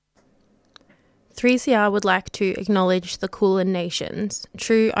3CR would like to acknowledge the Kulin Nations,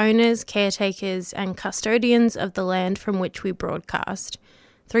 true owners, caretakers and custodians of the land from which we broadcast.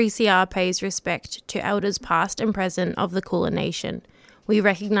 3CR pays respect to elders past and present of the Kulin Nation. We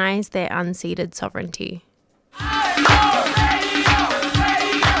recognise their unceded sovereignty.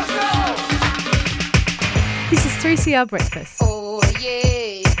 This is 3CR Breakfast. Oh,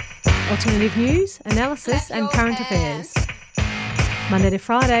 yeah. Alternative news, analysis and current affairs. Monday to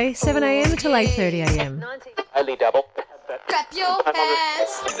Friday, 7am till 8:30am. Only double. Clap your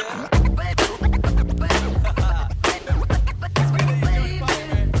hands.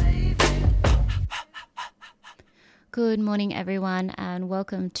 Good morning, everyone, and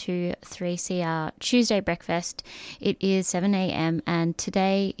welcome to 3CR Tuesday Breakfast. It is 7am and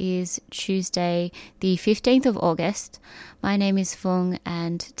today is Tuesday, the 15th of August. My name is Fung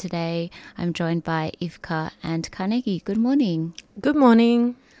and today I'm joined by Ivka and Carnegie. Good morning. Good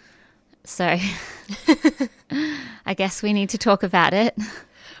morning. So, I guess we need to talk about it.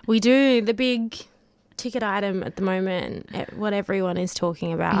 We do. The big ticket item at the moment, what everyone is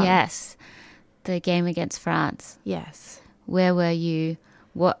talking about. Yes. The game against France. Yes. Where were you?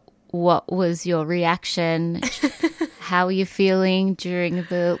 What was your reaction? How were you feeling during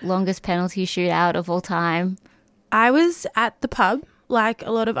the longest penalty shootout of all time? I was at the pub, like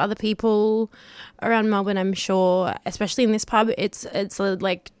a lot of other people around Melbourne, I'm sure, especially in this pub. It's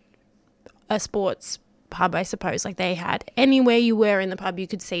like a sports pub, I suppose. Like they had anywhere you were in the pub, you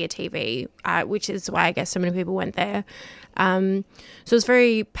could see a TV, which is why I guess so many people went there. So it was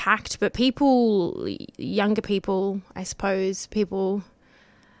very packed, but people, younger people, I suppose, people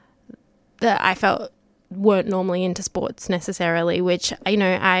that I felt weren't normally into sports necessarily, which, you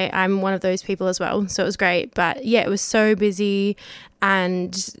know, I'm one of those people as well. So it was great. But yeah, it was so busy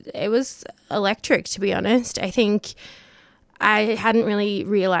and it was electric, to be honest. I think I hadn't really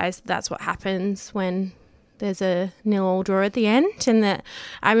realised that's what happens when there's a 0-0 draw at the end. And that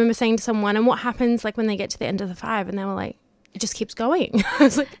I remember saying to someone, and what happens like when they get to the end of the 5? And they were like, it just keeps going. I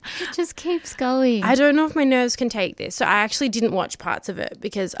was like, it just keeps going. I don't know if my nerves can take this. So I actually didn't watch parts of it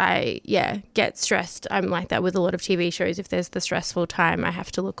because I get stressed. I'm like that with a lot of TV shows. If there's the stressful time, I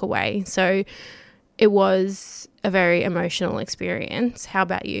have to look away. So it was a very emotional experience. How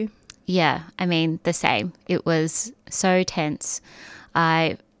about you? Yeah, I mean, the same. It was so tense.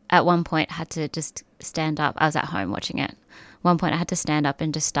 I, at one point, had to just stand up. I was at home watching it. One point I had to stand up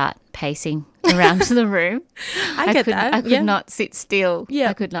and just start pacing around the room. I get that. I could not sit still. Yeah.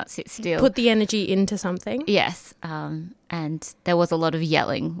 I could not sit still. Put the energy into something. Yes. And there was a lot of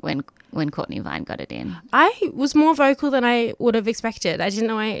yelling when Courtney Vine got it in. I was more vocal than I would have expected. I didn't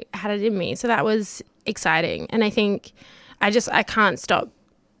know I had it in me. So that was exciting. And I think I can't stop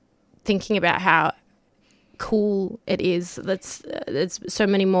thinking about how cool it is. There's so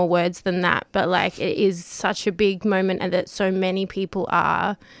many more words than that, but like it is such a big moment and that so many people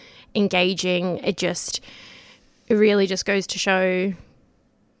are engaging. It really just goes to show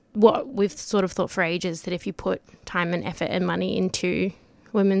what we've sort of thought for ages, that if you put time and effort and money into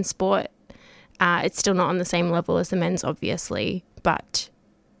women's sport, it's still not on the same level as the men's, obviously, but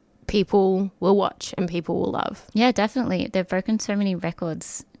people will watch and people will love. Yeah, definitely. They've broken so many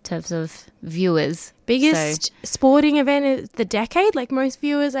records in terms of viewers. Biggest sporting event of the decade, like most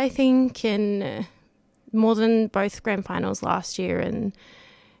viewers, I think, and more than both grand finals last year. And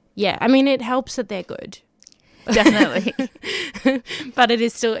yeah, I mean, it helps that they're good. Definitely. But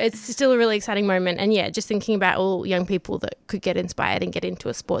it's still a really exciting moment. And yeah, just thinking about all young people that could get inspired and get into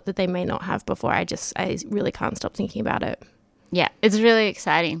a sport that they may not have before, I really can't stop thinking about it. Yeah, it's really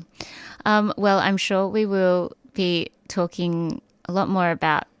exciting. Well, I'm sure we will be talking a lot more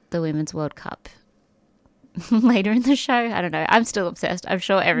about the Women's World Cup later in the show. I don't know. I'm still obsessed. I'm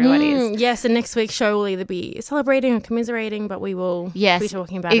sure everyone is. Yes, and next week's show will either be celebrating or commiserating, but we will be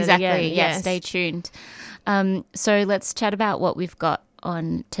talking about it again. Yes, stay tuned. So let's chat about what we've got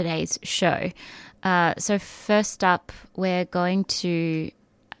on today's show. So first up, we're going to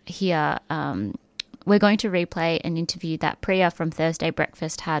hear... we're going to replay an interview that Priya from Thursday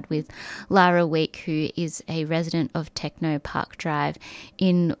Breakfast had with Lara Week, who is a resident of Techno Park Drive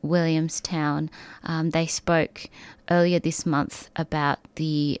in Williamstown. They spoke earlier this month about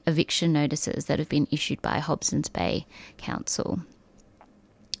the eviction notices that have been issued by Hobsons Bay Council.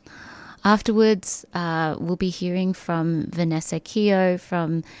 Afterwards, we'll be hearing from Vanessa Keogh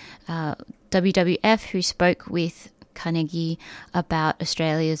from WWF, who spoke with Carnegie about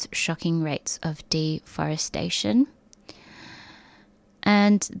Australia's shocking rates of deforestation.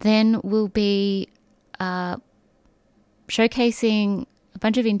 And then we'll be showcasing a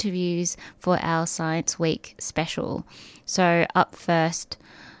bunch of interviews for our Science Week special. So up first,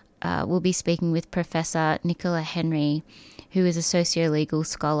 we'll be speaking with Professor Nicola Henry, who is a socio-legal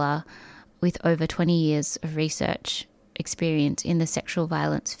scholar with over 20 years of research experience in the sexual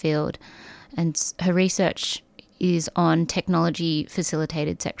violence field. And her research is on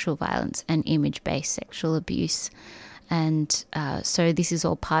technology-facilitated sexual violence and image-based sexual abuse. And so this is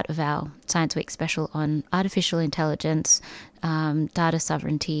all part of our Science Week special on artificial intelligence, data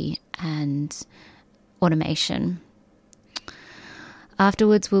sovereignty and automation.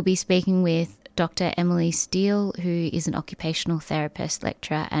 Afterwards, we'll be speaking with Dr. Emily Steele, who is an occupational therapist,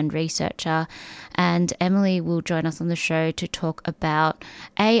 lecturer and researcher. And Emily will join us on the show to talk about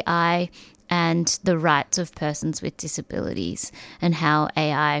AI and the rights of persons with disabilities and how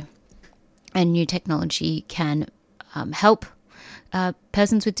AI and new technology can help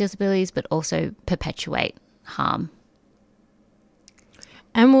persons with disabilities but also perpetuate harm.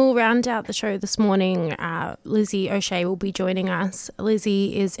 And we'll round out the show this morning. Lizzie O'Shea will be joining us.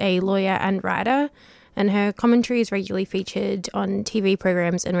 Lizzie is a lawyer and writer, and her commentary is regularly featured on TV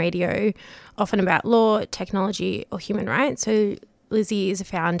programs and radio, often about law, technology or human rights. So Lizzie is a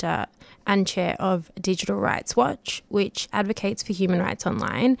founder and chair of Digital Rights Watch, which advocates for human rights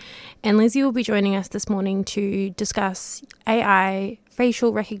online. And Lizzie will be joining us this morning to discuss AI,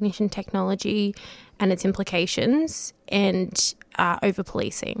 facial recognition technology and its implications, and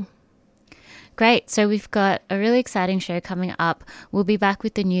over-policing. Great. So we've got a really exciting show coming up. We'll be back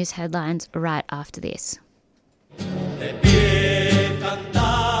with the news headlines right after this.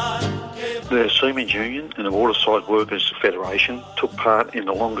 The Seamen's Union and the Waterside Workers Federation took part in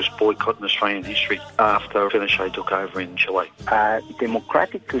the longest boycott in Australian history after Pinochet took over in Chile. A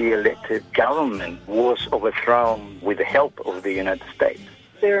democratically elected government was overthrown with the help of the United States.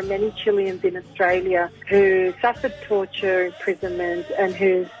 There are many Chileans in Australia who suffered torture, imprisonment, and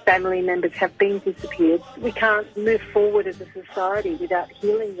whose family members have been disappeared. We can't move forward as a society without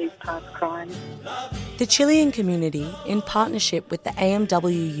healing these past crimes. The Chilean community, in partnership with the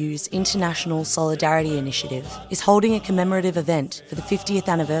AMWU's International Solidarity Initiative, is holding a commemorative event for the 50th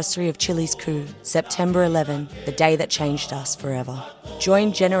anniversary of Chile's coup, September 11, the day that changed us forever.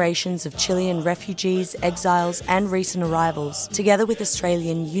 Join generations of Chilean refugees, exiles and recent arrivals, together with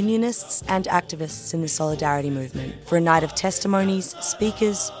Australian unionists and activists in the Solidarity movement, for a night of testimonies,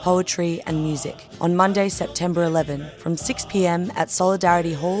 speakers, poetry and music on Monday, September 11, from 6 p.m. at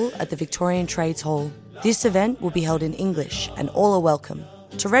Solidarity Hall at the Victorian Trades Hall. This event will be held in English and all are welcome.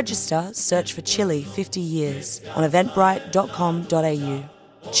 To register, search for Chile 50 Years on eventbrite.com.au.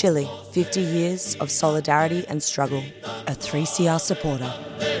 Chile, 50 years of solidarity and struggle. A 3CR supporter.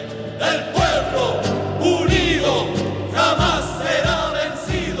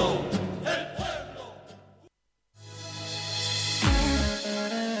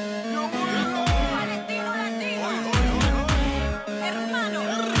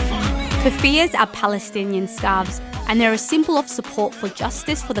 Keffiyehs are Palestinian scarves, and they're a symbol of support for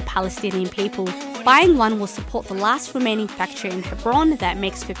justice for the Palestinian people. Buying one will support the last remaining factory in Hebron that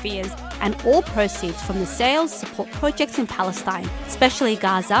makes keffiyehs, and all proceeds from the sales support projects in Palestine, especially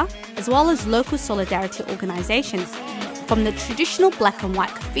Gaza, as well as local solidarity organisations. From the traditional black and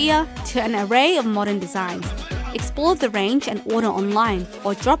white keffiyeh to an array of modern designs. Explore the range and order online,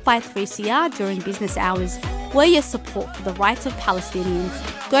 or drop by 3CR during business hours. We're your support for the rights of Palestinians.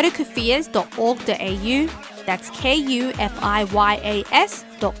 Go to keffiyehs.org.au, that's KUFIYAS.org.au,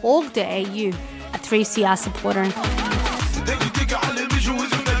 a 3CR supporter.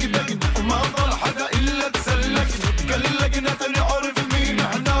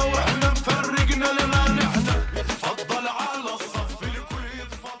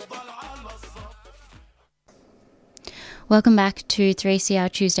 Welcome back to 3CR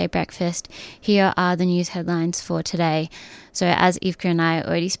Tuesday Breakfast. Here are the news headlines for today. So as Ivka and I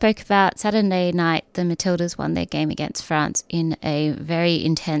already spoke about, Saturday night the Matildas won their game against France in a very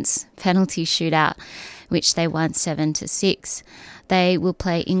intense penalty shootout, which they won 7-6. They will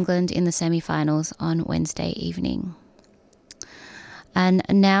play England in the semi-finals on Wednesday evening. And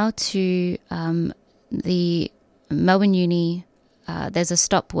now to the Melbourne Uni. There's a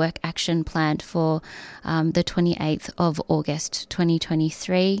stop work action planned for the 28th of August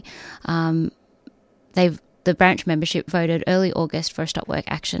 2023. The branch membership voted early August for a stop work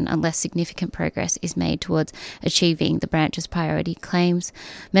action unless significant progress is made towards achieving the branch's priority claims.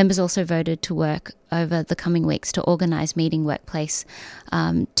 Members also voted to work over the coming weeks to organise meeting workplace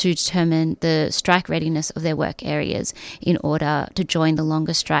to determine the strike readiness of their work areas in order to join the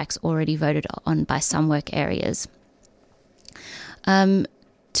longer strikes already voted on by some work areas.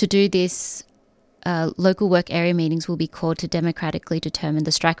 To do this, local work area meetings will be called to democratically determine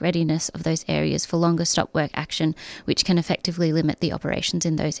the strike readiness of those areas for longer stop work action, which can effectively limit the operations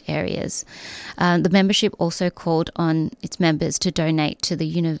in those areas. The membership also called on its members to donate to the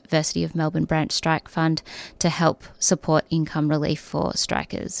University of Melbourne Branch Strike Fund to help support income relief for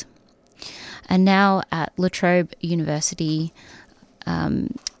strikers. And now at La Trobe University,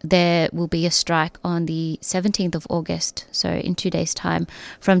 there will be a strike on the 17th of August, so in 2 days' time,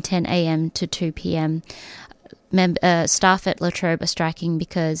 from 10 a.m. to 2 p.m. Staff at La Trobe are striking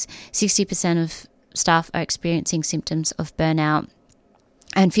because 60% of staff are experiencing symptoms of burnout,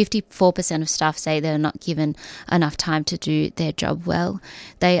 and 54% of staff say they're not given enough time to do their job well.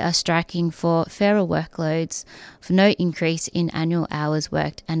 They are striking for fairer workloads, for no increase in annual hours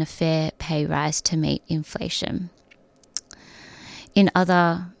worked, and a fair pay rise to meet inflation. In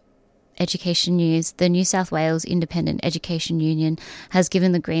other education news, the New South Wales Independent Education Union has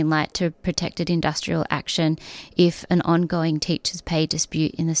given the green light to protected industrial action if an ongoing teachers' pay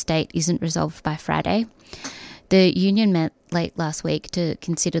dispute in the state isn't resolved by Friday. The union met late last week to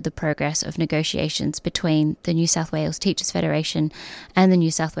consider the progress of negotiations between the New South Wales Teachers Federation and the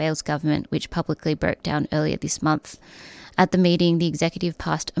New South Wales Government, which publicly broke down earlier this month. At the meeting, the executive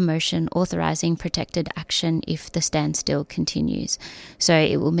passed a motion authorising protected action if the standstill continues. So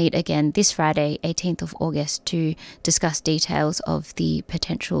it will meet again this Friday, 18th of August, to discuss details of the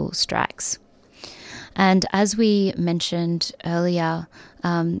potential strikes. And as we mentioned earlier,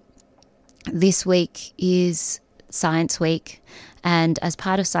 this week is Science Week, and as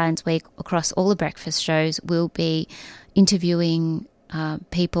part of Science Week, across all the breakfast shows, we'll be interviewing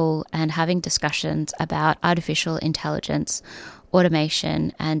people and having discussions about artificial intelligence,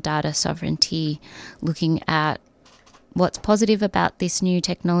 automation and data sovereignty, looking at what's positive about this new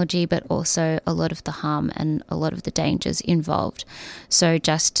technology, but also a lot of the harm and a lot of the dangers involved. So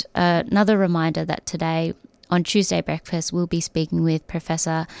just another reminder that today, on Tuesday Breakfast, we'll be speaking with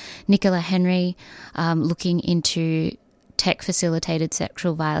Professor Nicola Henry, looking into tech-facilitated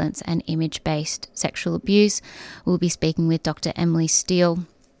sexual violence and image-based sexual abuse. We'll be speaking with Dr. Emily Steele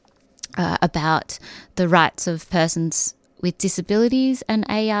about the rights of persons with disabilities and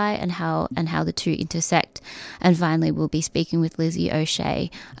AI and how the two intersect. And finally, we'll be speaking with Lizzie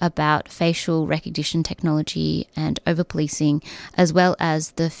O'Shea about facial recognition technology and over-policing, as well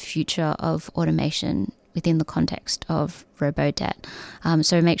as the future of automation within the context of robo-debt.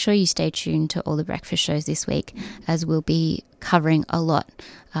 So make sure you stay tuned to all the breakfast shows this week, as we'll be covering a lot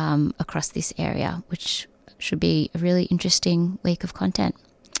across this area, which should be a really interesting week of content.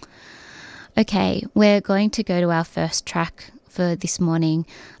 Okay, we're going to go to our first track for this morning.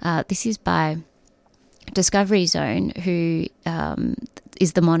 This is by Discovery Zone, who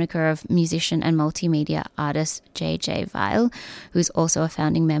is the moniker of musician and multimedia artist JJ Vile, who is also a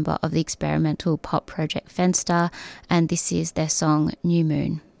founding member of the experimental pop project Fenstar, and this is their song New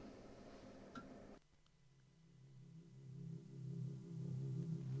Moon.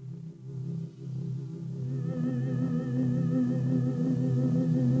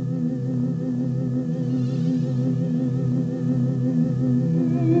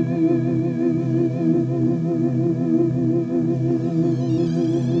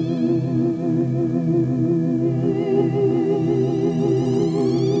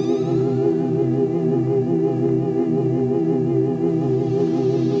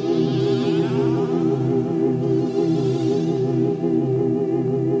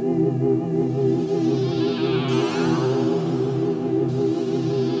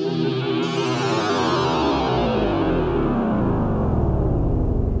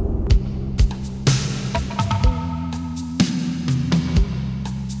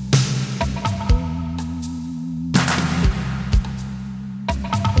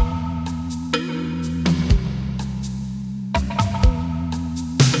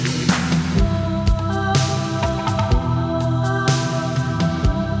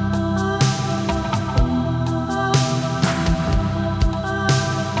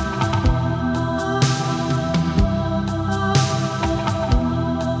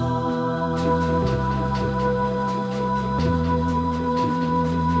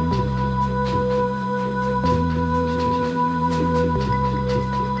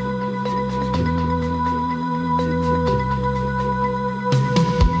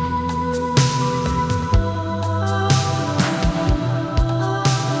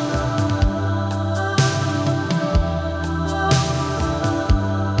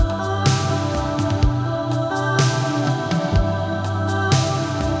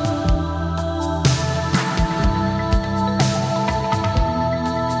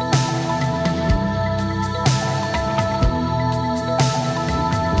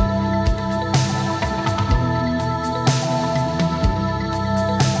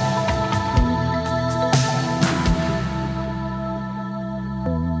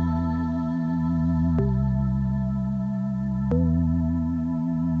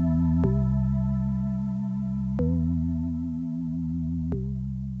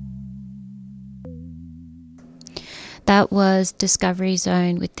 That was Discovery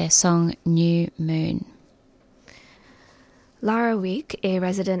Zone with their song New Moon. Lara Wick, a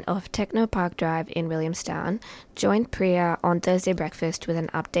resident of Techno Park Drive in Williamstown, joined Priya on Thursday breakfast with an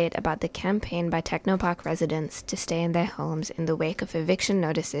update about the campaign by Techno Park residents to stay in their homes in the wake of eviction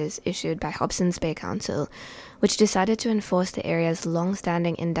notices issued by Hobsons Bay Council, which decided to enforce the area's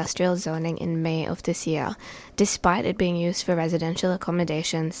long-standing industrial zoning in May of this year, despite it being used for residential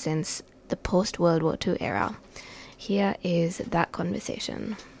accommodation since the post-World War II era. Here is that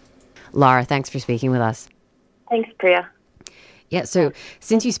conversation. Lara, thanks for speaking with us. Thanks, Priya. Yeah, so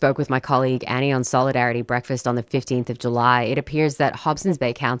since you spoke with my colleague Annie on Solidarity Breakfast on the 15th of July, it appears that Hobsons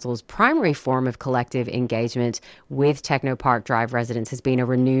Bay Council's primary form of collective engagement with Techno Park Drive residents has been a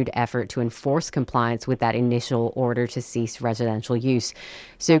renewed effort to enforce compliance with that initial order to cease residential use.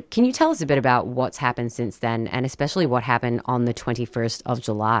 So can you tell us a bit about what's happened since then, and especially what happened on the 21st of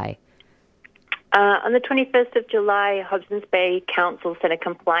July? On the 21st of July, Hobsons Bay Council sent a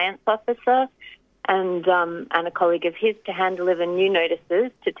compliance officer and a colleague of his to hand-deliver new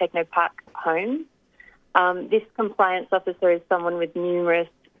notices to Techno Park homes. This compliance officer is someone with numerous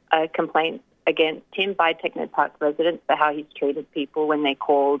complaints against him by Techno Park residents for how he's treated people when they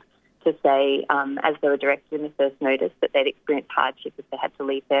called to say, as they were directed in the first notice, that they'd experienced hardship if they had to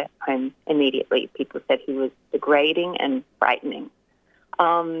leave their homes immediately. People said he was degrading and frightening.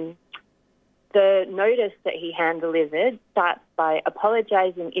 The notice that he hand-delivered starts by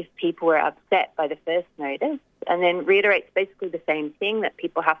apologising if people were upset by the first notice, and then reiterates basically the same thing, that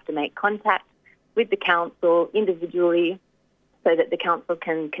people have to make contact with the council individually so that the council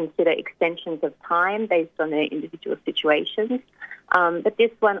can consider extensions of time based on their individual situations. But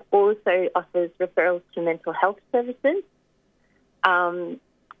this one also offers referrals to mental health services. The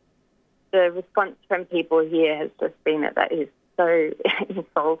response from people here has just been that is so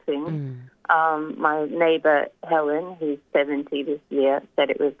insulting. My neighbour, Helen, who's 70 this year, said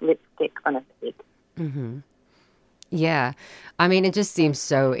it was lipstick on a pig. Mm-hmm. Yeah. I mean, it just seems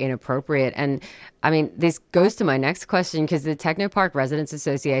so inappropriate. And I mean, this goes to my next question, because the Techno Park Residents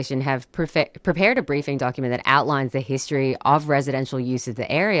Association have prepared a briefing document that outlines the history of residential use of the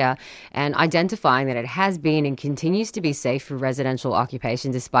area and identifying that it has been and continues to be safe for residential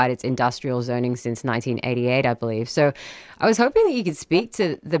occupation despite its industrial zoning since 1988, I believe. So I was hoping that you could speak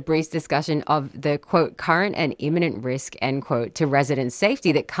to the brief's discussion of the, quote, current and imminent risk, end quote, to resident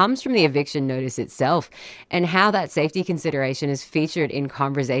safety that comes from the eviction notice itself, and how that safety consideration is featured in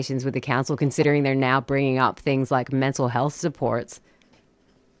conversations with the council, considering they're now bringing up things like mental health supports.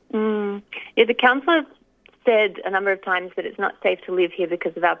 Yeah, the council has said a number of times that it's not safe to live here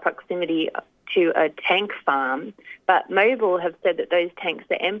because of our proximity to a tank farm, but Mobil have said that those tanks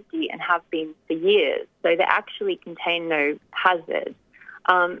are empty and have been for years, so they actually contain no hazard.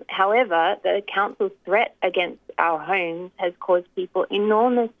 However, the council's threat against our homes has caused people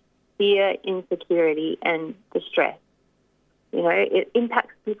enormous fear, insecurity and distress. You know, it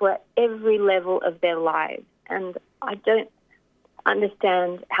impacts people at every level of their lives. And I don't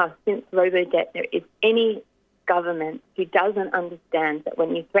understand how, since Robodebt, there is any government who doesn't understand that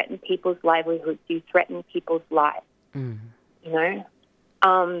when you threaten people's livelihoods, you threaten people's lives. You know?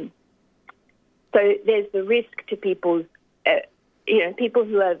 So there's the risk to people's, people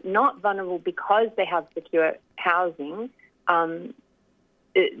who are not vulnerable because they have secure housing.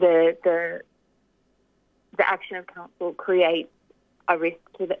 The action of council creates a risk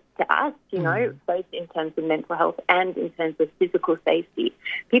to us, both in terms of mental health and in terms of physical safety.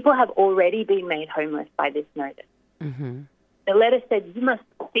 People have already been made homeless by this notice. The letter said you must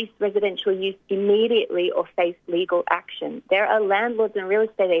cease residential use immediately or face legal action. There are landlords and real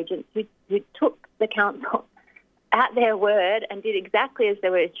estate agents who took the council at their word and did exactly as they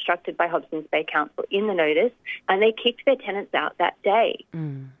were instructed by Hobsons Bay Council in the notice, and they kicked their tenants out that day.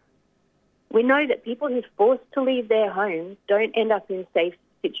 We know that people who are forced to leave their homes don't end up in safe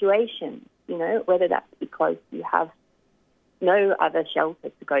situations, whether that's because you have no other shelter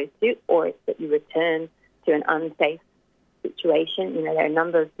to go to or it's that you return to an unsafe situation. There are a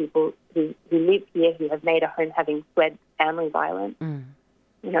number of people who live here who have made a home having fled family violence,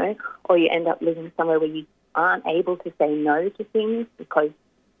 or you end up living somewhere where you aren't able to say no to things because,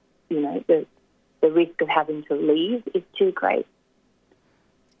 the risk of having to leave is too great.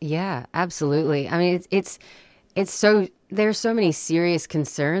 Yeah, absolutely. I mean, it's so, there's so many serious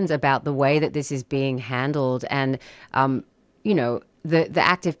concerns about the way that this is being handled and, the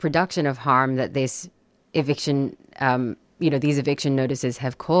active production of harm that this eviction, these eviction notices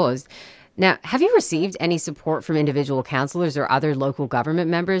have caused. Now, have you received any support from individual councillors or other local government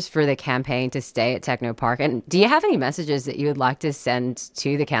members for the campaign to stay at Techno Park? And do you have any messages that you would like to send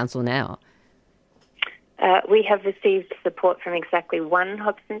to the council now? We have received support from exactly one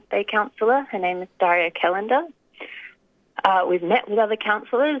Hobsons Bay councillor. Her name is Daria Callender. We've met with other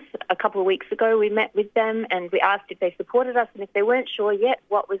councillors. A couple of weeks ago we met with them and we asked if they supported us, and if they weren't sure yet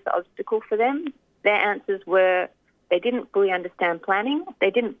what was the obstacle for them. Their answers were they didn't fully understand planning, they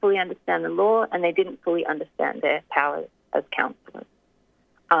didn't fully understand the law, and they didn't fully understand their powers as councillors.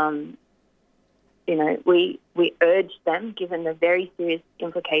 We urged them, given the very serious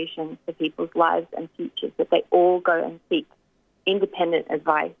implications for people's lives and futures, that they all go and seek independent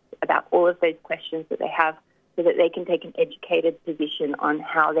advice about all of those questions that they have, so that they can take an educated position on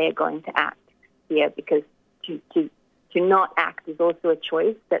how they're going to act here, because to not act is also a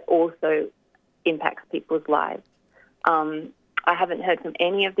choice that also impacts people's lives. I haven't heard from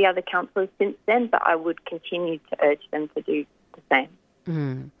any of the other councillors since then, but I would continue to urge them to do the same.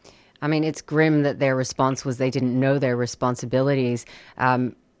 Mm. I mean, it's grim that their response was they didn't know their responsibilities.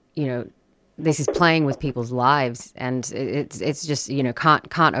 This is playing with people's lives, and it's just,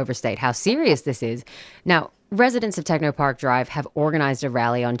 can't overstate how serious this is. Now, residents of Techno Park Drive have organised a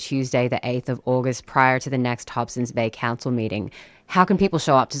rally on Tuesday, the 8th of August, prior to the next Hobsons Bay Council meeting. How can people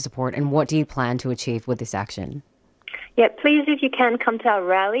show up to support, and what do you plan to achieve with this action? Yeah, please, if you can, come to our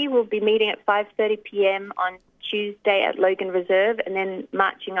rally. We'll be meeting at 5:30 p.m. on Tuesday at Logan Reserve, and then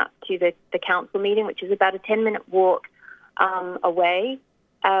marching up to the council meeting, which is about a 10-minute walk away.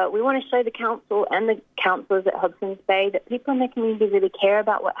 We want to show the council and the councillors at Hobsons Bay that people in the community really care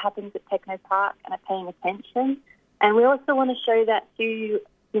about what happens at Techno Park and are paying attention. And we also want to show that to,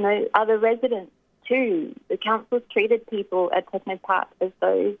 other residents too. The council's treated people at Techno Park as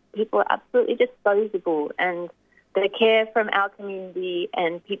though people are absolutely disposable, and the care from our community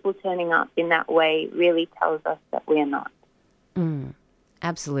and people turning up in that way really tells us that we are not.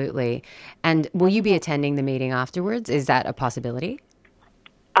 Absolutely. And will you be attending the meeting afterwards? Is that a possibility?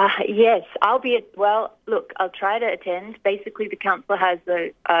 Yes, I'll be I'll try to attend. Basically, the council has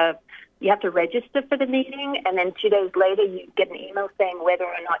you have to register for the meeting, and then 2 days later you get an email saying whether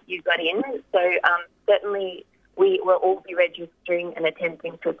or not you got in. So certainly we will all be registering and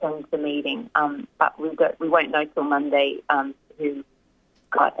attempting to attend the meeting, but we won't know till Monday who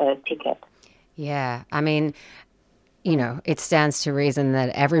got a ticket. Yeah, I mean, it stands to reason that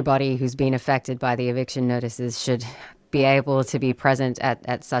everybody who's been affected by the eviction notices should be able to be present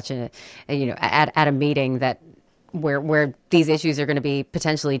at such at a meeting that where these issues are going to be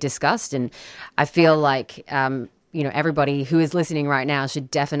potentially discussed. And I feel like everybody who is listening right now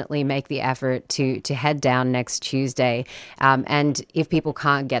should definitely make the effort to head down next Tuesday. And if people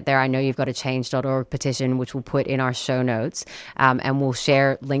can't get there, I know you've got a change.org petition, which we'll put in our show notes, and we'll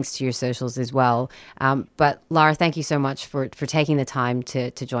share links to your socials as well. But Lara, thank you so much for taking the time to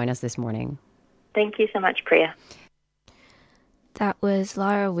join us this morning. Thank you so much, Priya. That was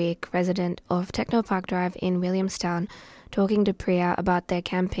Lara Week, resident of Techno Park Drive in Williamstown, talking to Priya about their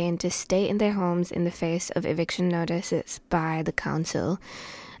campaign to stay in their homes in the face of eviction notices by the council.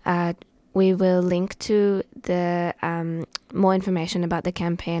 We will link to the more information about the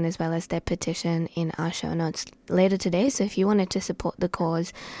campaign as well as their petition in our show notes later today. So if you wanted to support the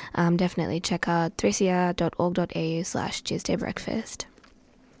cause, definitely check out 3cr.org.au/Tuesday Breakfast.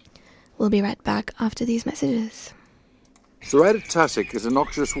 We'll be right back after these messages. Serrated tussock is a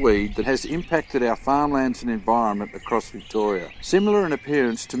noxious weed that has impacted our farmlands and environment across Victoria. Similar in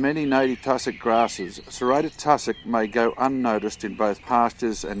appearance to many native tussock grasses, serrated tussock may go unnoticed in both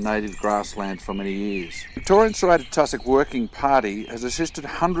pastures and native grasslands for many years. Victorian Serrated Tussock Working Party has assisted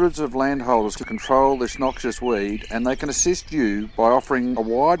hundreds of landholders to control this noxious weed, and they can assist you by offering a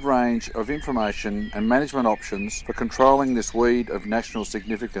wide range of information and management options for controlling this weed of national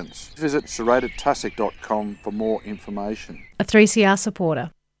significance. Visit serratedtussock.com for more information. A 3CR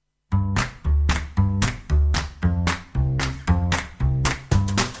supporter.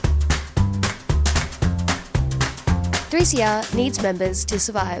 "3CR needs members to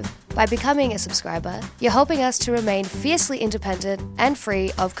survive. By becoming a subscriber, you're helping us to remain fiercely independent and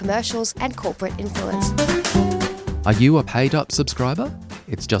free of commercials and corporate influence." Are you a paid-up subscriber?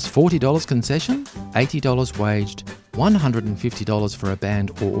 It's just $40 concession, $80 waged, $150 for a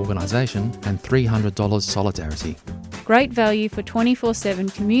band or organisation, and $300 solidarity. Great value for 24/7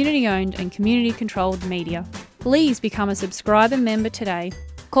 community-owned and community-controlled media. Please become a subscriber member today.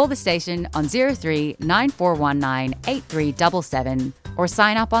 Call the station on 03 9419 8377 or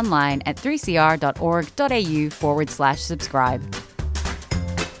sign up online at 3cr.org.au/subscribe.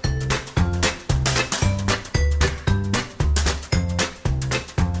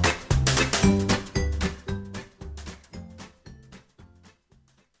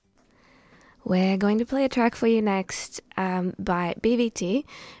 We're going to play a track for you next by BVT.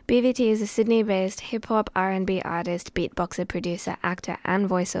 BVT is a Sydney-based hip-hop, R&B artist, beatboxer, producer, actor and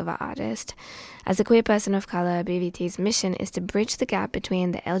voiceover artist. As a queer person of colour, BVT's mission is to bridge the gap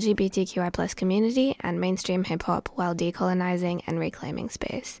between the LGBTQI+ community and mainstream hip-hop while decolonising and reclaiming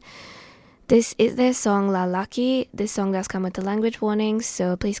space. This is their song LALAKI. This song does come with a language warning,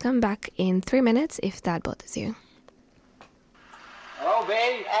 so please come back in 3 minutes if that bothers you. Hello,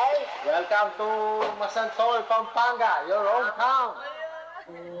 babe. Hey. Welcome to Masantol, Pampanga, your hometown.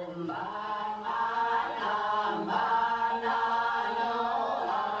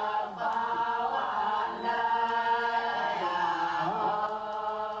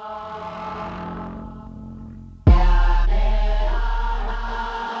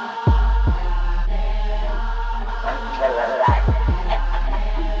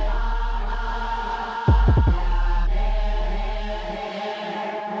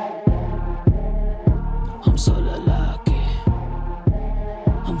 I'm so lalaki.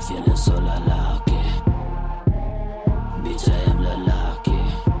 I'm feeling so lalaki. Bitch, I am lalaki.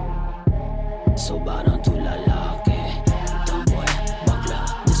 So bad onto lalaki. Tomboy, bakla,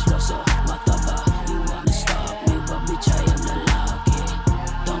 this flow so mataba. You wanna stop me, but bitch, I am lalaki.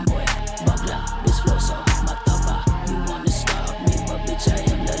 Tomboy, bakla, this flow so mataba. You wanna stop me, but bitch, I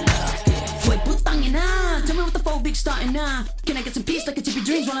am lalaki. Fue putang ina. Tell me what the phobic starting now. Can I get some peace like a tippy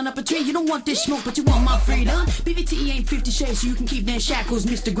dreams rolling up a tree? You don't want this smoke, but you want my freedom. BVT ain't 50 shades, so you can keep them shackles,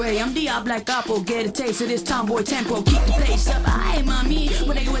 Mr. Grey. I'm the black apple, get a taste of this tomboy tempo. Keep the pace up, aye, mommy.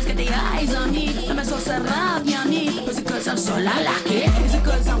 When they always got their eyes on me. I'm so sarab, yummy. Is it cause I'm so lalaki? Is it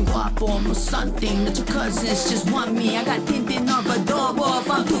cause I'm guapo or something that your cousins just want me? I got tintin of a dobo,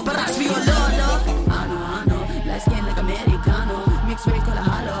 I'm too paras for your lolo. I know, black skin like Americano. Mixed race call a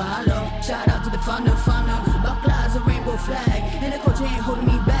hollow. Shout out to the funnel. Bakla's a rainbow flag, and the culture ain't holding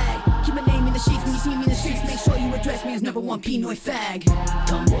me back. Keep my name in the sheets when you see me in the streets. Make sure you address me as number one Pinoy fag.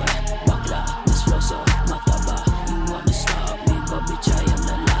 Tomboy, bakla, this flow so mataba. You wanna stop me, but bitch, I am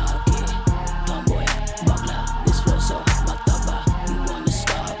lalaki. Tomboy, bakla, this flow so mataba. You wanna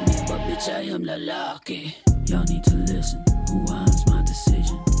stop me, but bitch, I am lalaki. Y'all need to listen. Who owns my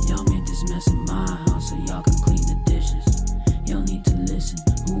decision? Y'all made this mess in my house so y'all can clean the dishes. Y'all need to listen.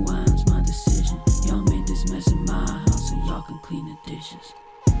 Who owns my decision? Y'all made this mess in my house so y'all can clean the dishes.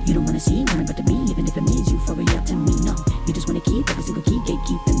 You don't wanna see, wanna but to be, even if it means you for real to me, no. You just wanna keep every single key,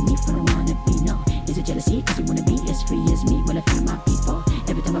 gatekeeping me from the wanna be, no. Is it jealousy, cause you wanna be as free as me? Well, I feel my people.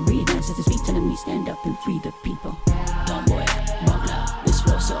 Every time I breathe, my senses speak, telling me stand up and free the people. Tomboy, bakla, this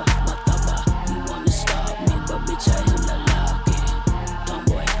flow so mataba. You wanna stop me, but bitch, I am lalaki.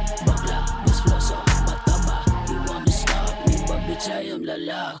 Tomboy, bakla, this flow so mataba. You wanna stop me, but bitch, I am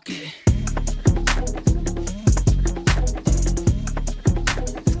lalaki.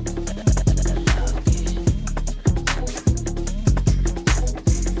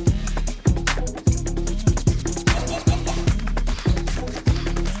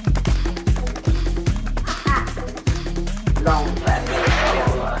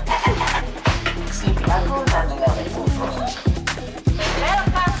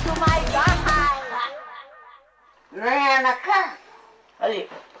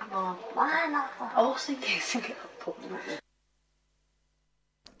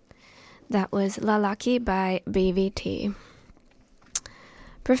 That was LALAKI by BVT.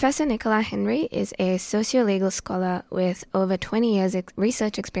 Professor Nicola Henry is a socio-legal scholar with over 20 years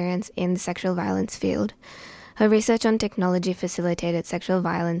research experience in the sexual violence field. Her research on technology facilitated sexual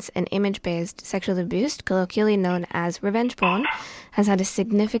violence and image-based sexual abuse, colloquially known as revenge porn, has had a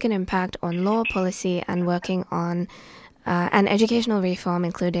significant impact on law, policy, and working on and educational reform,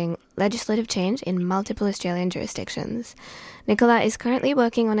 including legislative change in multiple Australian jurisdictions. Nicola is currently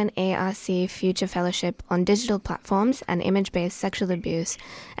working on an ARC Future Fellowship on digital platforms and image-based sexual abuse,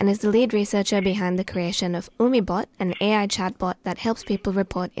 and is the lead researcher behind the creation of Umibot, an AI chatbot that helps people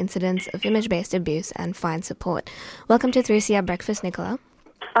report incidents of image-based abuse and find support. Welcome to 3CR Breakfast, Nicola.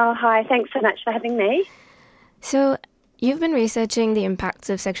 Oh, hi. Thanks so much for having me. So, you've been researching the impacts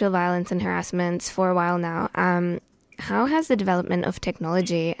of sexual violence and harassment for a while now. How has the development of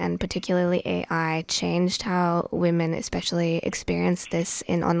technology, and particularly AI, changed how women especially experience this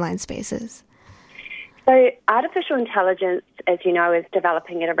in online spaces? So artificial intelligence, as you know, is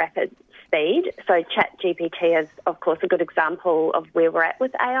developing at a rapid speed. So ChatGPT is, of course, a good example of where we're at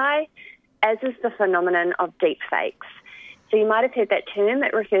with AI, as is the phenomenon of deepfakes. So you might have heard that term.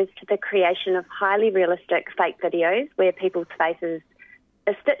 It refers to the creation of highly realistic fake videos where people's faces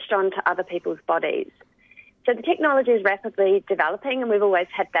are stitched onto other people's bodies. So the technology is rapidly developing, and we've always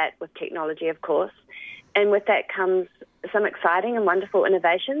had that with technology, of course. And with that comes some exciting and wonderful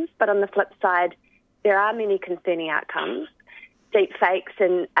innovations, but on the flip side, there are many concerning outcomes. Deepfakes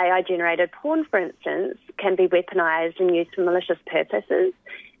and AI-generated porn, for instance, can be weaponised and used for malicious purposes,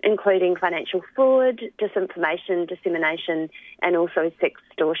 including financial fraud, disinformation, dissemination, and also sex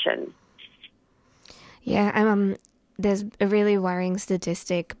extortion. Yeah, there's a really worrying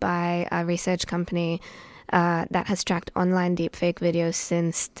statistic by a research company that has tracked online deepfake videos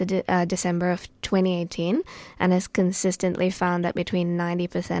since December of 2018 and has consistently found that between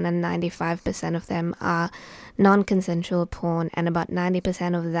 90% and 95% of them are non-consensual porn, and about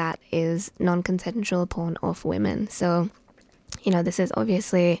 90% of that is non-consensual porn of women. So, this is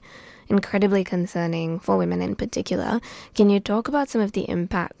obviously incredibly concerning for women in particular. Can you talk about some of the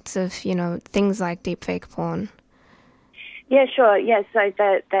impacts of, things like deepfake porn? Yeah, sure. Yeah, so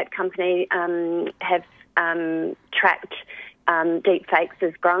that company have tracked deepfakes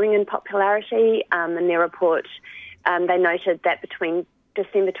as growing in popularity. In their report, they noted that between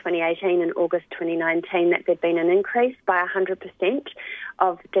December 2018 and August 2019 that there'd been an increase by 100%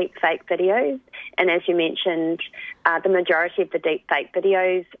 of deepfake videos. And as you mentioned, the majority of the deepfake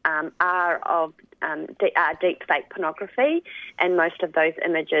videos are of deepfake pornography, and most of those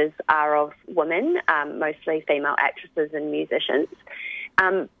images are of women, mostly female actresses and musicians.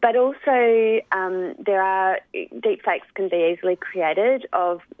 But also deepfakes can be easily created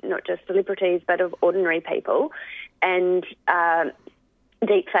of not just celebrities but of ordinary people, and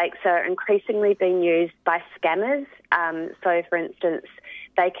deepfakes are increasingly being used by scammers. So, for instance,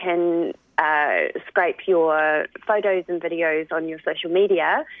 they can scrape your photos and videos on your social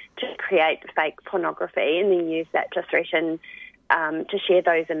media to create fake pornography and then use that to threaten to share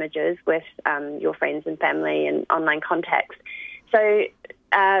those images with your friends and family and online contacts. So,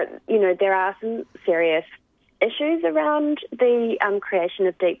 there are some serious issues around the creation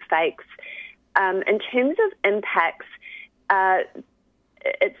of deepfakes. In terms of impacts,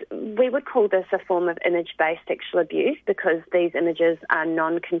 we would call this a form of image-based sexual abuse because these images are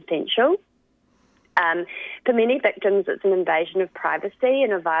non-consensual. For many victims, it's an invasion of privacy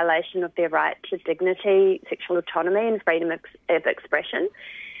and a violation of their right to dignity, sexual autonomy and freedom of expression.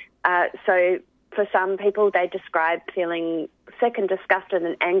 So for some people, they describe feeling sick and disgusted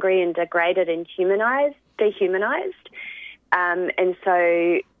and angry and degraded and dehumanised. And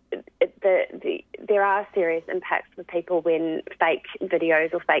so there are serious impacts for people when fake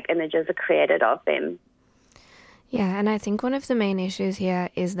videos or fake images are created of them. Yeah, and I think one of the main issues here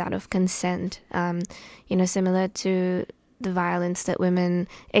is that of consent. Similar to the violence that women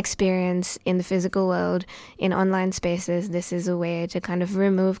experience in the physical world, in online spaces, this is a way to kind of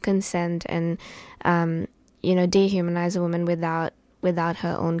remove consent and, dehumanize a woman without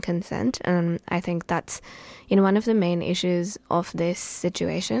her own consent. I think that's, one of the main issues of this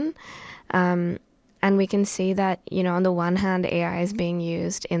situation. And we can see that, on the one hand, AI is being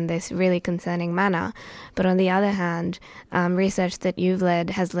used in this really concerning manner. But on the other hand, research that you've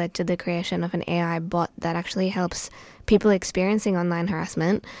led has led to the creation of an AI bot that actually helps people experiencing online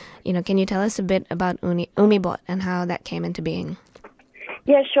harassment. Can you tell us a bit about Umibot and how that came into being?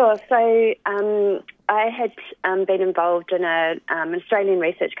 Yeah, sure. So I had been involved in an Australian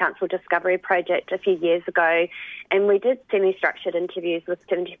Research Council discovery project a few years ago, and we did semi-structured interviews with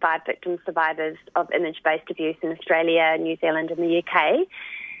 75 victim survivors of image-based abuse in Australia, New Zealand and the UK.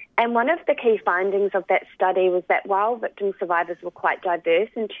 And one of the key findings of that study was that while victim survivors were quite diverse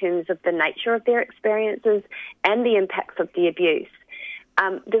in terms of the nature of their experiences and the impacts of the abuse,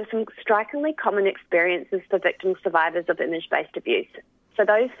 there were some strikingly common experiences for victim survivors of image-based abuse. So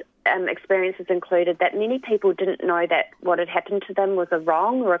those experiences included that many people didn't know that what had happened to them was a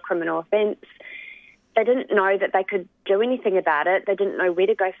wrong or a criminal offence. They didn't know that they could do anything about it. They didn't know where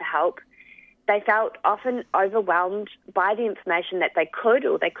to go for help. They felt often overwhelmed by the information that they could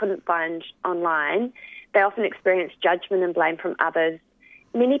or they couldn't find online. They often experienced judgment and blame from others.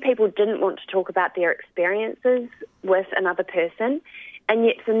 Many people didn't want to talk about their experiences with another person, and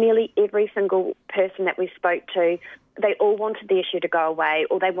yet for nearly every single person that we spoke to, they all wanted the issue to go away,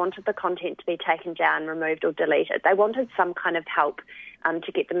 or they wanted the content to be taken down, removed or deleted. They wanted some kind of help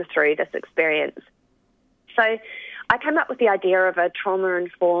to get them through this experience. So I came up with the idea of a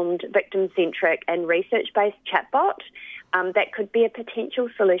trauma-informed, victim-centric and research-based chatbot that could be a potential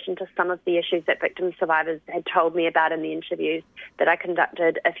solution to some of the issues that victim survivors had told me about in the interviews that I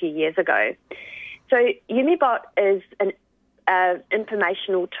conducted a few years ago. So Umibot is an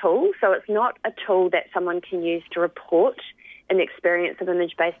informational tool, so it's not a tool that someone can use to report an experience of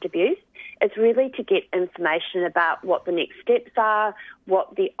image-based abuse. It's really to get information about what the next steps are,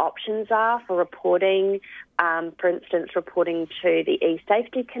 what the options are for reporting, for instance, reporting to the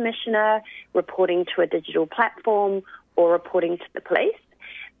e-Safety Commissioner, reporting to a digital platform, or reporting to the police.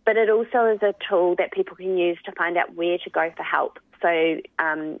 But it also is a tool that people can use to find out where to go for help. So,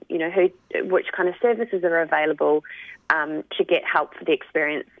 which kind of services are available to get help for the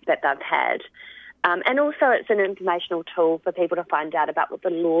experience that they've had. And also it's an informational tool for people to find out about what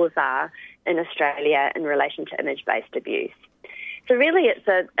the laws are in Australia in relation to image-based abuse. So really it's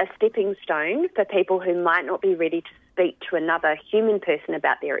a stepping stone for people who might not be ready to speak to another human person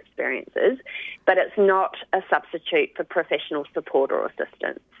about their experiences, but it's not a substitute for professional support or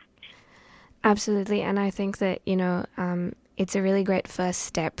assistance. Absolutely, and I think that, it's a really great first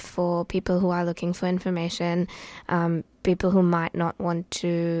step for people who are looking for information, people who might not want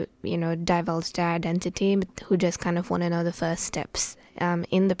to, divulge their identity, but who just kind of want to know the first steps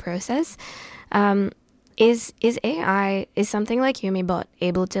in the process. Is something like Umibot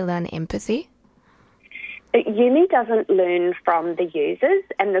able to learn empathy? Umi doesn't learn from the users,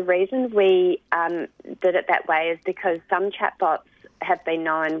 and the reason we did it that way is because some chatbots have been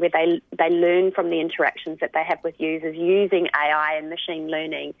known where they learn from the interactions that they have with users using AI and machine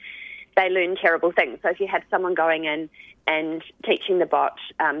learning. They learn terrible things. So if you have someone going in and teaching the bot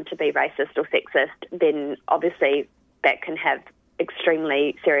to be racist or sexist, then obviously that can have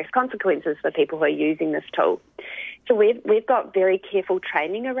extremely serious consequences for people who are using this tool. So we've got very careful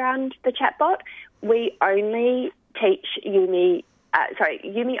training around the chatbot. We only teach Umi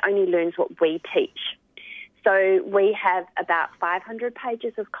only learns what we teach. So we have about 500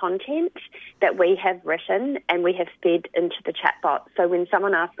 pages of content that we have written and we have fed into the chatbot. So when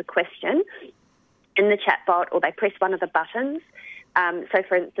someone asks a question in the chatbot or they press one of the buttons, so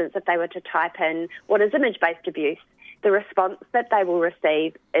for instance, if they were to type in, what is image-based abuse? The response that they will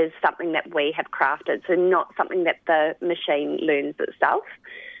receive is something that we have crafted, so not something that the machine learns itself.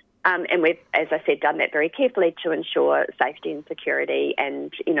 And we've, as I said, done that very carefully to ensure safety and security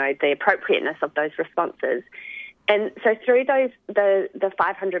and, the appropriateness of those responses. And so through the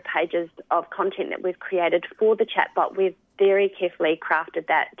 500 pages of content that we've created for the chatbot, we've very carefully crafted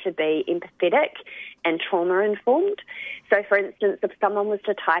that to be empathetic and trauma-informed. So, for instance, if someone was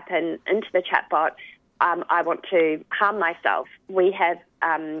to type into the chatbot, I want to harm myself, we have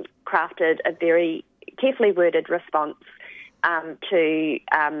crafted a very carefully worded response to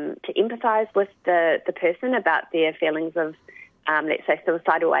empathise with the person about their feelings of, let's say,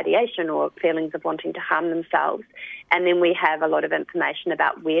 suicidal ideation or feelings of wanting to harm themselves. And then we have a lot of information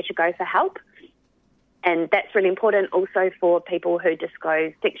about where to go for help. And that's really important also for people who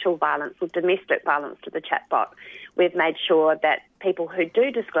disclose sexual violence or domestic violence to the chatbot. We've made sure that people who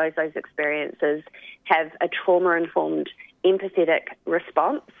do disclose those experiences have a trauma-informed, empathetic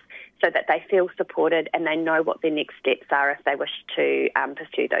response so that they feel supported and they know what their next steps are if they wish to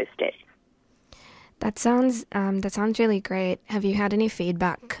pursue those steps. That sounds really great. Have you had any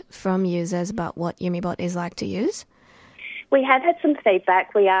feedback from users about what Umibot is like to use? We have had some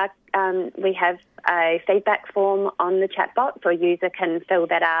feedback. We have a feedback form on the chatbot, so a user can fill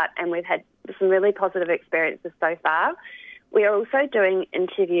that out, and we've had some really positive experiences so far. We are also doing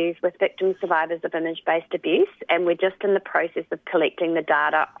interviews with victim survivors of image-based abuse, and we're just in the process of collecting the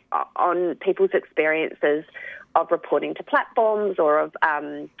data on people's experiences of reporting to platforms or of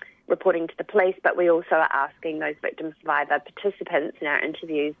reporting to the police, but we also are asking those victim survivor participants in our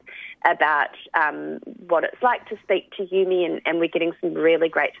interviews about what it's like to speak to Umi, and we're getting some really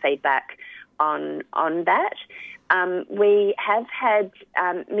great feedback on that. We have had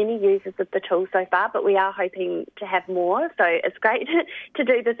many users of the tool so far, but we are hoping to have more. So it's great to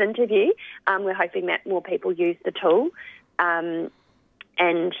do this interview. We're hoping that more people use the tool.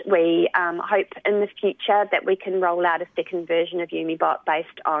 And we hope in the future that we can roll out a second version of Umibot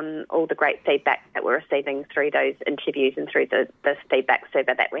based on all the great feedback that we're receiving through those interviews and through the feedback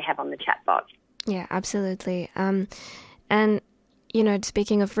server that we have on the chatbot. Yeah, absolutely. And,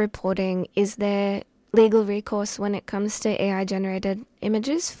 speaking of reporting, is there legal recourse when it comes to AI-generated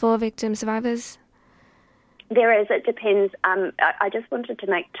images for victim survivors? There is. It depends. I just wanted to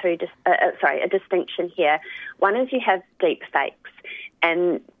make a distinction here. One is you have deepfakes,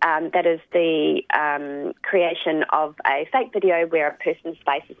 and that is the creation of a fake video where a person's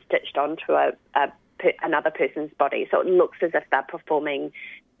face is stitched onto another person's body, so it looks as if they're performing,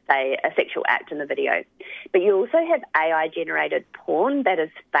 say, a sexual act in the video. But you also have AI-generated porn that is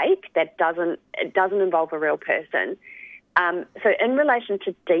fake, that doesn't involve a real person. So in relation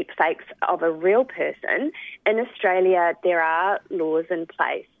to deepfakes of a real person, in Australia there are laws in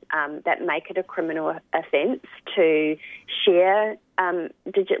place that make it a criminal offence to share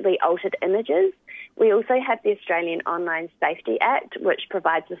digitally altered images. We also have the Australian Online Safety Act, which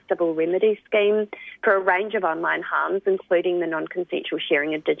provides a civil remedy scheme for a range of online harms, including the non-consensual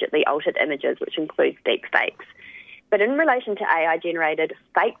sharing of digitally altered images, which includes deepfakes. But in relation to AI-generated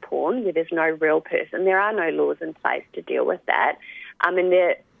fake porn, where there's no real person, there are no laws in place to deal with that.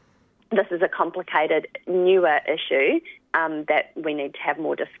 This is a complicated, newer issue that we need to have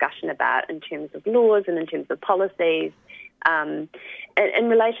more discussion about in terms of laws and in terms of policies. In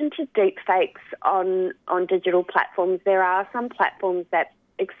relation to deepfakes on digital platforms, there are some platforms that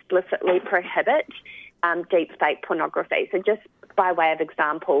explicitly prohibit deepfake pornography. So just by way of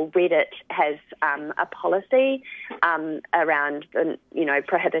example, Reddit has a policy around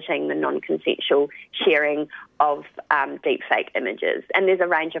prohibiting the non-consensual sharing of deepfake images, and there's a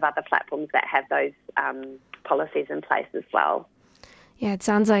range of other platforms that have those policies in place as well. Yeah, it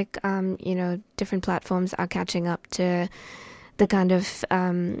sounds like different platforms are catching up to the kind of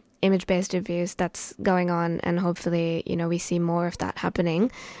image-based abuse that's going on, and hopefully we see more of that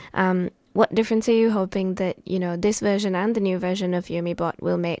happening. What difference are you hoping that, this version and the new version of Umibot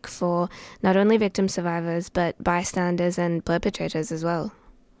will make for not only victim survivors, but bystanders and perpetrators as well?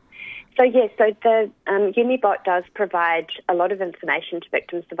 So the Umibot does provide a lot of information to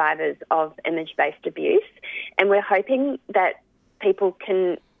victim survivors of image-based abuse, and we're hoping that people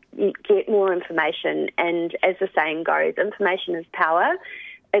can get more information. And as the saying goes, information is power.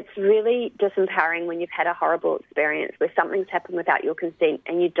 It's really disempowering when you've had a horrible experience where something's happened without your consent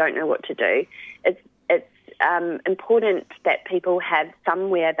and you don't know what to do. It's important that people have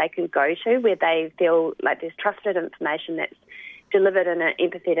somewhere they can go to where they feel like there's trusted information that's delivered in an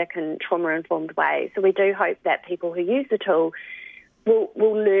empathetic and trauma-informed way. So we do hope that people who use the tool will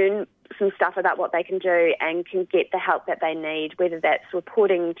learn some stuff about what they can do and can get the help that they need, whether that's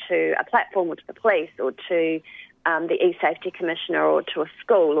reporting to a platform or to the police or to the e-safety commissioner or to a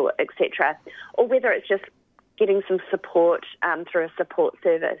school, or etc., or whether it's just getting some support through a support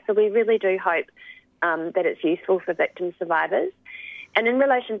service. So we really do hope that it's useful for victim survivors. And in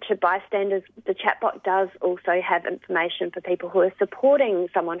relation to bystanders, the chatbot does also have information for people who are supporting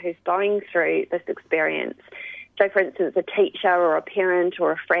someone who's going through this experience. So, for instance, a teacher or a parent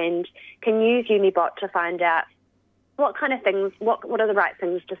or a friend can use Umibot to find out what kind of things, what are the right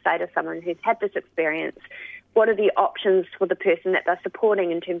things to say to someone who's had this experience. What are the options for the person that they're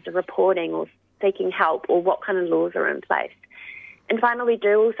supporting in terms of reporting or seeking help, or what kind of laws are in place? And finally, we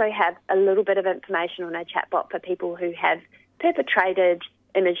do also have a little bit of information on our chatbot for people who have perpetrated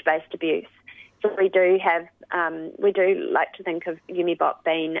image-based abuse. So we do like to think of Umibot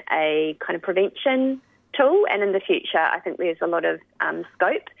being a kind of prevention tool, and in the future I think there's a lot of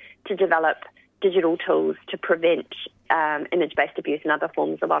scope to develop digital tools to prevent image-based abuse and other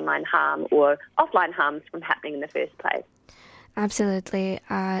forms of online harm or offline harms from happening in the first place. Absolutely.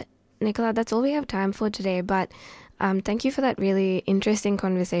 Nicola, that's all we have time for today, but thank you for that really interesting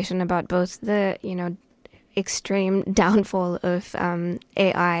conversation about both the, extreme downfall of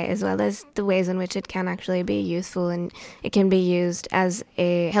AI as well as the ways in which it can actually be useful and it can be used as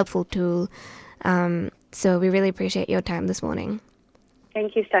a helpful tool. So we really appreciate your time this morning.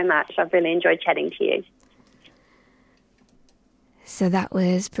 Thank you so much. I've really enjoyed chatting to you. So that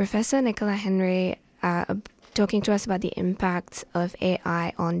was Professor Nicola Henry talking to us about the impact of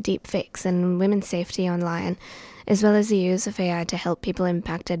AI on deepfakes and women's safety online, as well as the use of AI to help people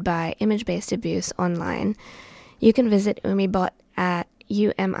impacted by image-based abuse online. You can visit Umibot at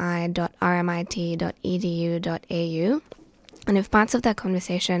umi.rmit.edu.au. And if parts of that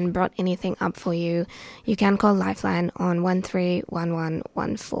conversation brought anything up for you, you can call Lifeline on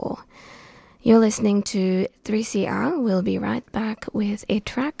 131114. You're listening to 3CR. We'll be right back with a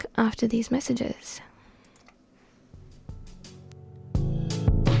track after these messages.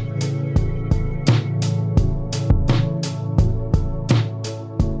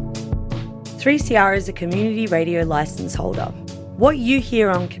 "3CR is a community radio licence holder. What you hear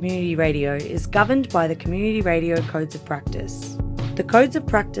on community radio is governed by the Community Radio Codes of Practice. The Codes of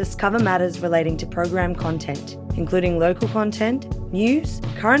Practice cover matters relating to program content, including local content, news,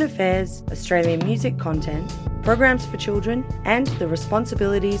 current affairs, Australian music content, programs for children, and the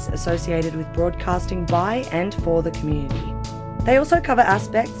responsibilities associated with broadcasting by and for the community. They also cover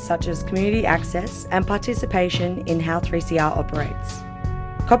aspects such as community access and participation in how 3CR operates.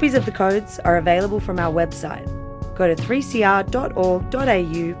 Copies of the codes are available from our website. Go to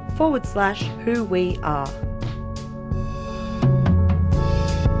 3cr.org.au/who-we-are.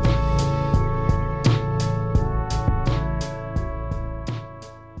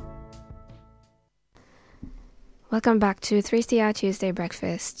 Welcome back to 3CR Tuesday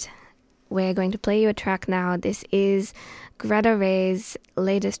Breakfast. We're going to play you a track now. This is Gretta Ray's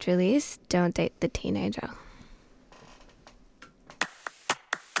latest release, Don't Date the Teenager.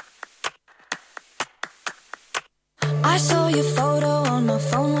 I saw your photo on my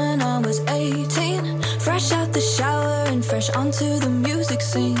phone when I was 18. Fresh out the shower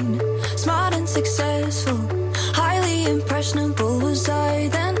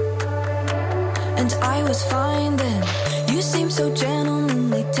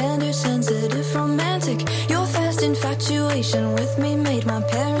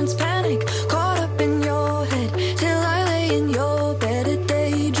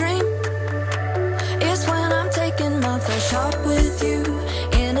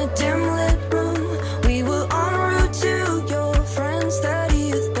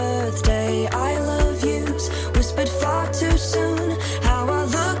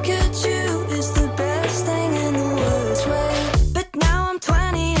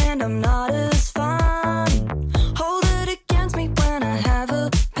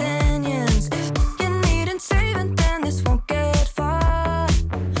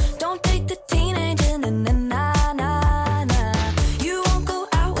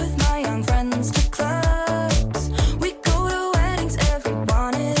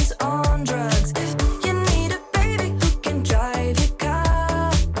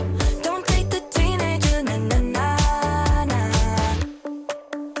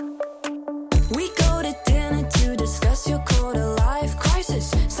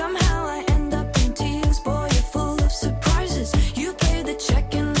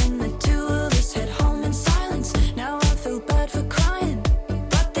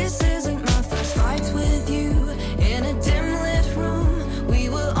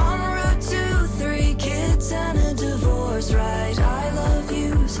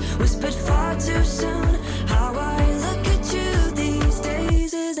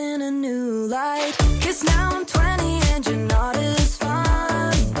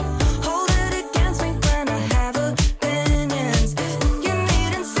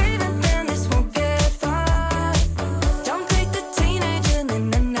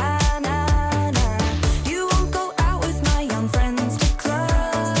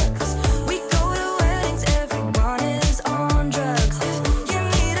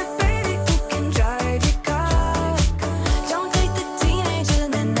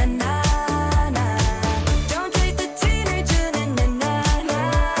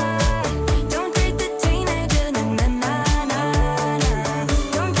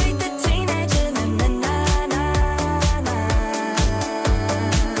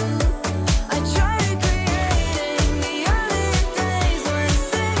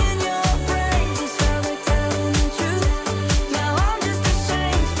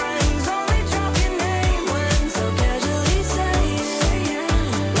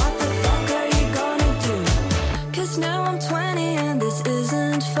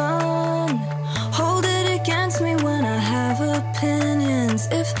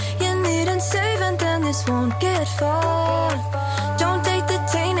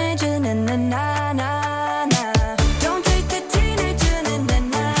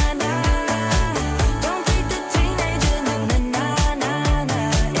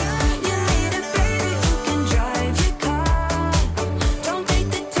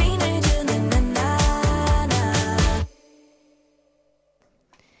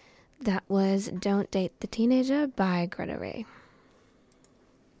That was Don't Date the Teenager by Gretta Ray.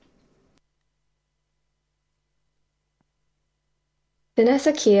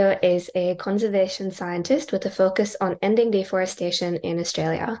 Vanessa Keogh is a conservation scientist with a focus on ending deforestation in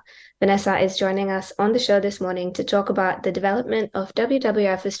Australia. Vanessa is joining us on the show this morning to talk about the development of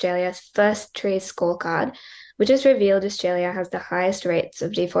WWF Australia's first Trees Scorecard, which has revealed Australia has the highest rates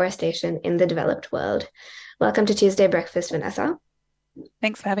of deforestation in the developed world. Welcome to Tuesday Breakfast, Vanessa.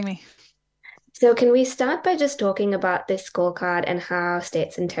 Thanks for having me. So can we start by just talking about this scorecard and how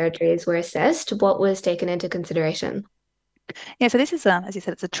states and territories were assessed? What was taken into consideration? Yeah, so this is, as you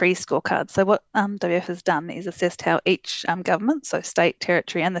said, it's a Trees Scorecard. So what WWF has done is assessed how each government, so state,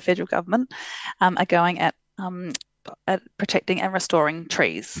 territory, and the federal government, are going at protecting and restoring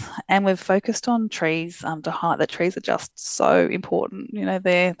trees. And we've focused on trees to highlight that trees are just so important. You know,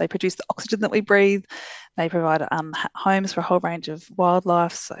 they produce the oxygen that we breathe. They provide homes for a whole range of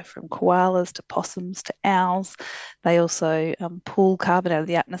wildlife, so from koalas to possums to owls. They also pull carbon out of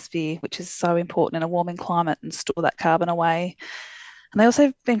the atmosphere, which is so important in a warming climate, and store that carbon away. And they also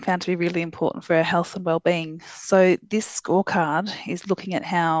have been found to be really important for our health and well-being. So this scorecard is looking at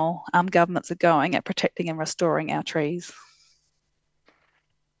how governments are going at protecting and restoring our trees.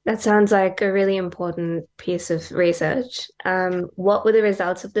 That sounds like a really important piece of research. What were the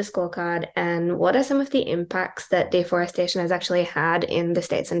results of the scorecard, and what are some of the impacts that deforestation has actually had in the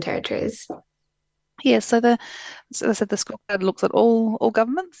states and territories? Yeah, so as I said, the scorecard looks at all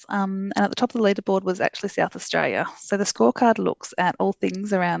governments, and at the top of the leaderboard was actually South Australia. So the scorecard looks at all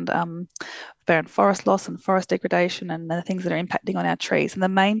things around forest loss and forest degradation and the things that are impacting on our trees. And the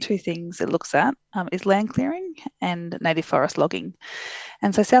main two things it looks at is land clearing and native forest logging.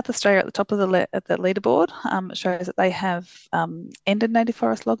 And so South Australia at the top of the leaderboard shows that they have ended native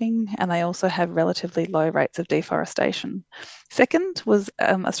forest logging, and they also have relatively low rates of deforestation. Second was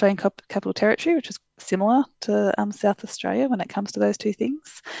Australian Capital Territory, which is similar to South Australia when it comes to those two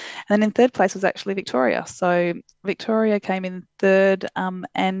things. And then in third place was actually Victoria. So Victoria came in third,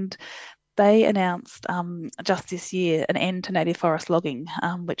 and they announced just this year an end to native forest logging,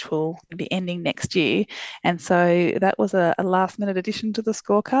 which will be ending next year. And so that was a last-minute addition to the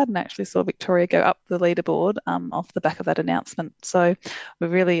scorecard, and actually saw Victoria go up the leaderboard off the back of that announcement. So we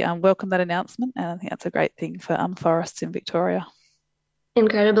really welcome that announcement, and I think that's a great thing for forests in Victoria.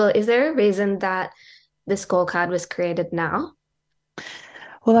 Incredible. Is there a reason that the scorecard was created now?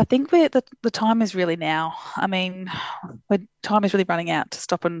 Well, I think the time is really now. I mean, time is really running out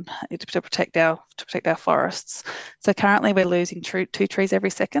to protect our forests. So currently we're losing 2 trees every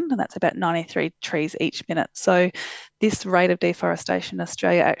second, and that's about 93 trees each minute. So this rate of deforestation in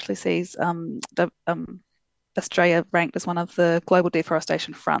Australia actually sees Australia ranked as one of the global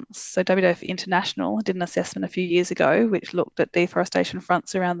deforestation fronts. So WWF International did an assessment a few years ago which looked at deforestation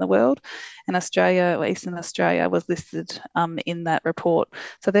fronts around the world, and Australia, or Eastern Australia, was listed in that report.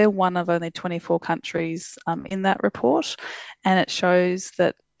 So they're one of only 24 countries in that report, and it shows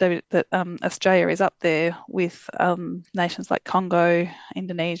that Australia is up there with nations like Congo,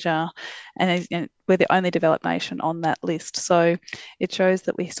 Indonesia, and we're the only developed nation on that list. So it shows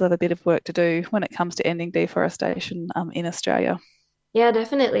that we still have a bit of work to do when it comes to ending deforestation in Australia. Yeah,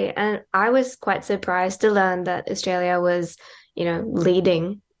 definitely. And I was quite surprised to learn that Australia was,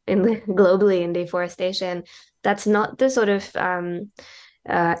 leading globally in deforestation. That's not the sort of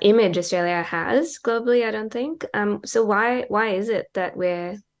image Australia has globally, I don't think. So why is it that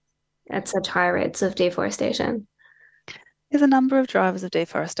we're at such high rates of deforestation? There's a number of drivers of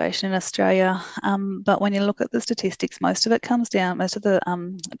deforestation in Australia, but when you look at the statistics, most of the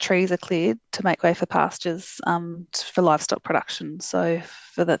trees are cleared to make way for pastures for livestock production, so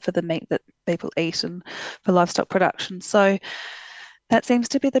for the meat that people eat and for livestock production. So that seems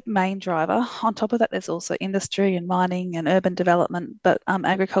to be the main driver. On top of that, there's also industry and mining and urban development, but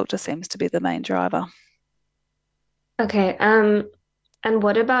agriculture seems to be the main driver. Okay. And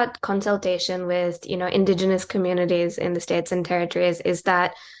what about consultation with, Indigenous communities in the states and territories? Is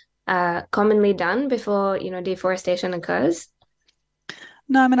that commonly done before, deforestation occurs?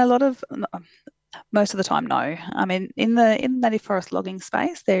 No, I mean, most of the time, no. I mean, in the native forest logging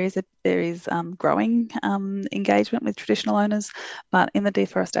space, there is growing engagement with traditional owners, but in the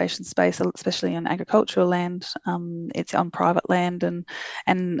deforestation space, especially on agricultural land, it's on private land,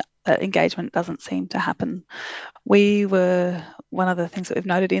 and engagement doesn't seem to happen. One of the things that we've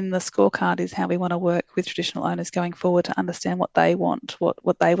noted in the scorecard is how we want to work with traditional owners going forward to understand what they want,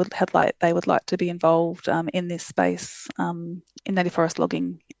 what they would like to be involved in this space, in native forest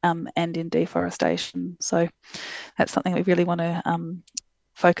logging and in deforestation. So that's something we really want to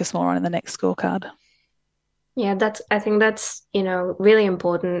focus more on in the next scorecard. Yeah, I think that's, really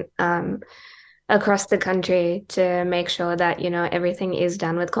important across the country to make sure that, everything is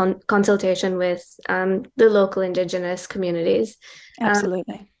done with consultation with the local Indigenous communities.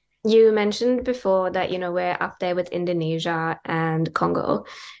 Absolutely. You mentioned before that, we're up there with Indonesia and Congo.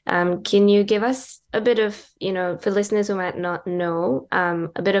 Can you give us a bit of, for listeners who might not know,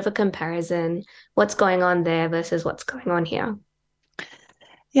 a bit of a comparison, what's going on there versus what's going on here?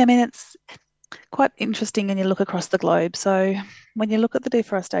 Yeah, I mean, it's quite interesting when you look across the globe. So when you look at the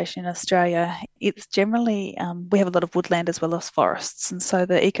deforestation in Australia, it's generally, we have a lot of woodland as well as forests. And so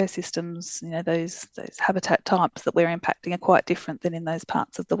the ecosystems, those habitat types that we're impacting are quite different than in those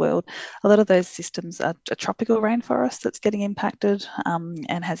parts of the world. A lot of those systems are a tropical rainforest that's getting impacted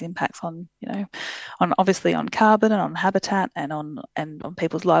and has impacts on, obviously on carbon and on habitat and on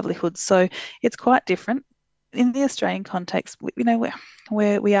people's livelihoods. So it's quite different. In the Australian context,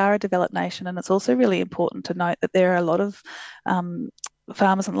 we are a developed nation, and it's also really important to note that there are a lot of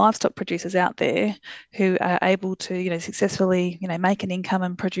farmers and livestock producers out there who are able to, successfully, make an income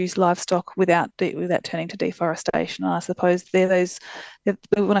and produce livestock without turning to deforestation. And I suppose we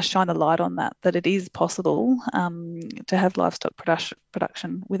want to shine a light on that it is possible to have livestock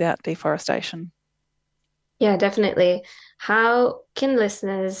production without deforestation. Yeah, definitely. How can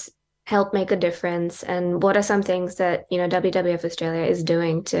listeners help make a difference, and what are some things that WWF Australia is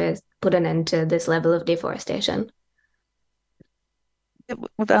doing to put an end to this level of deforestation?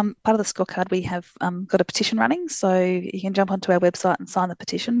 With part of the scorecard, we have got a petition running, so you can jump onto our website and sign the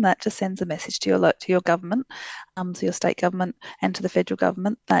petition. That just sends a message to your government, to your state government, and to the federal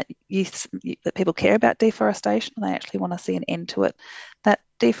government that that people care about deforestation and they actually want to see an end to it. That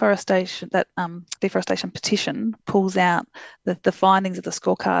deforestation petition pulls out the findings of the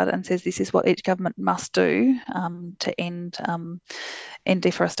scorecard and says this is what each government must do to end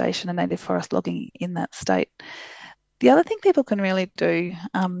deforestation and native forest logging in that state. The other thing people can really do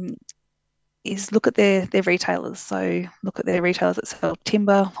is look at their retailers. So look at their retailers that sell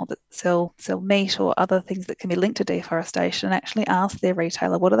timber or that sell meat or other things that can be linked to deforestation, and actually ask their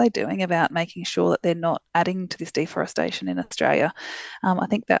retailer, what are they doing about making sure that they're not adding to this deforestation in Australia? I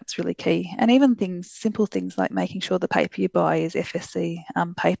think that's really key. And even simple things like making sure the paper you buy is FSC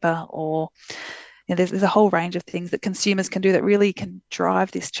paper, or there's a whole range of things that consumers can do that really can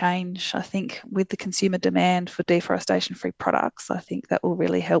drive this change. I think with the consumer demand for deforestation-free products, I think that will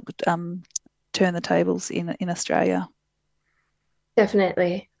really help turn the tables in Australia.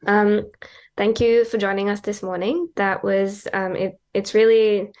 Definitely. Thank you for joining us this morning. That was it's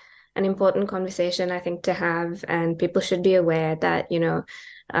really an important conversation, I think, to have, and people should be aware that we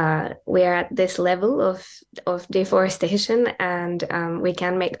are at this level of deforestation, and we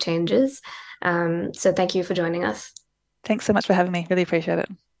can make changes. So thank you for joining us. Thanks so much for having me. Really appreciate it.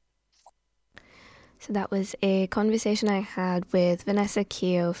 So that was a conversation I had with Vanessa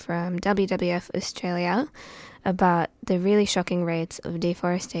Keogh from WWF Australia about the really shocking rates of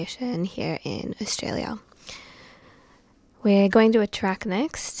deforestation here in Australia. We're going to a track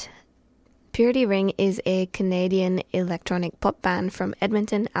next. Purity Ring is a Canadian electronic pop band from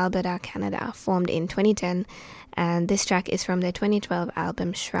Edmonton, Alberta, Canada, formed in 2010, and this track is from their 2012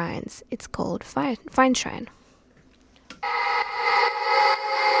 album Shrines. It's called Fine Shrine.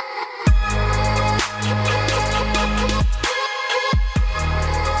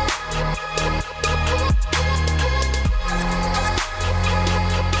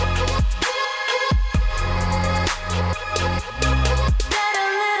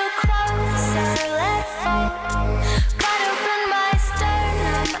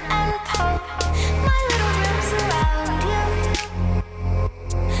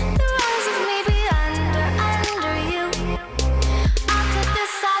 The rise of me be under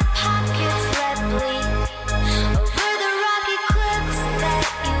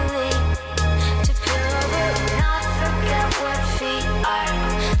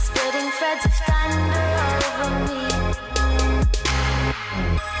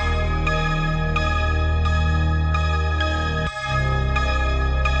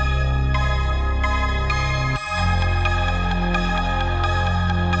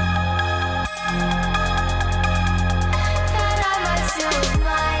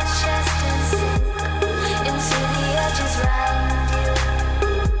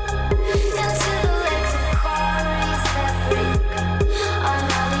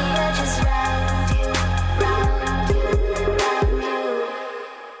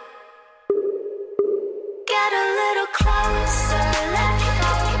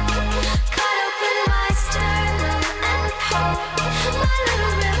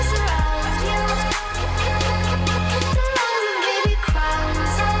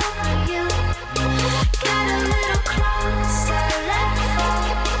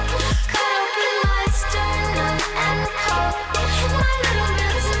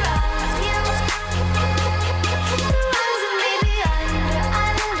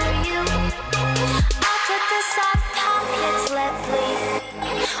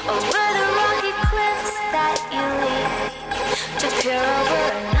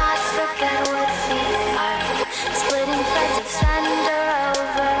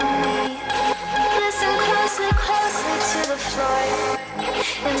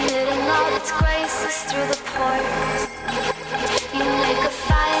through the pores. You make a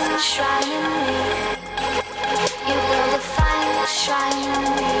fine shrine in me. You build a fine shrine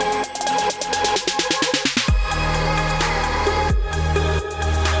in me.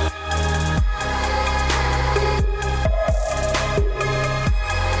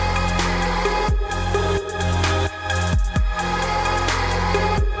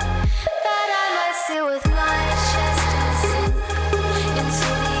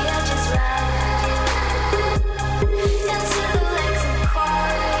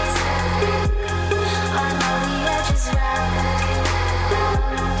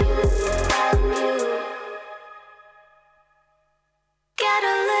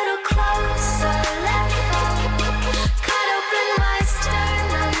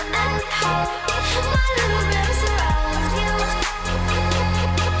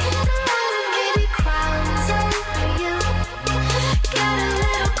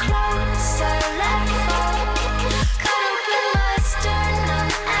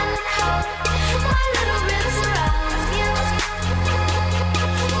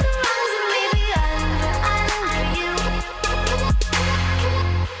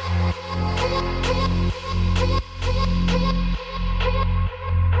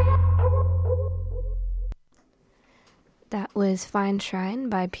 That was Fine Shrine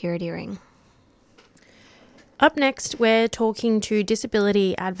by Purity Ring. Up next, we're talking to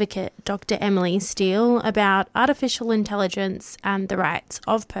disability advocate Dr. Emily Steele about artificial intelligence and the rights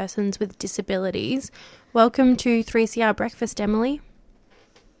of persons with disabilities. Welcome to 3CR Breakfast, Emily.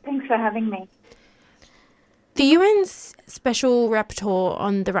 Thanks for having me. The UN's Special Rapporteur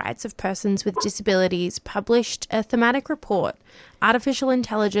on the Rights of Persons with Disabilities published a thematic report, Artificial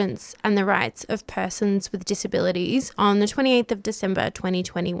Intelligence and the Rights of Persons with Disabilities, on the 28th of December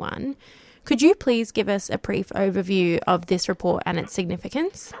 2021. Could you please give us a brief overview of this report and its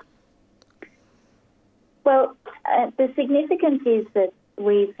significance? Well, the significance is that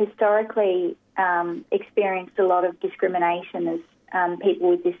we've historically experienced a lot of discrimination as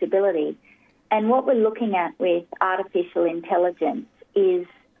people with disability. And what we're looking at with artificial intelligence is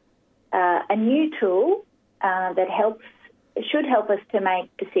a new tool that should help us to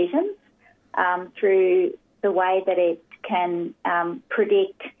make decisions through the way that it can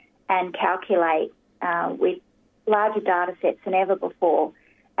predict and calculate with larger data sets than ever before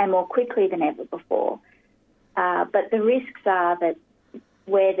and more quickly than ever before. But the risks are that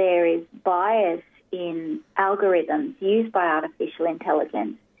where there is bias in algorithms used by artificial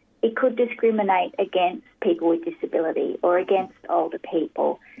intelligence, it could discriminate against people with disability or against older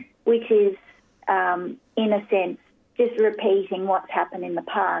people, which is, in a sense, just repeating what's happened in the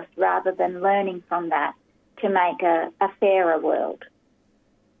past rather than learning from that to make a fairer world.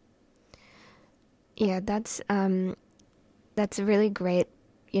 Yeah, that's a really great,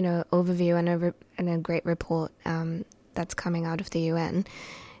 overview and a great report that's coming out of the UN.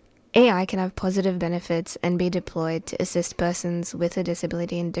 AI can have positive benefits and be deployed to assist persons with a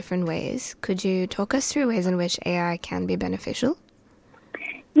disability in different ways. Could you talk us through ways in which AI can be beneficial?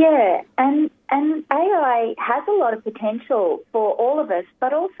 Yeah, and AI has a lot of potential for all of us,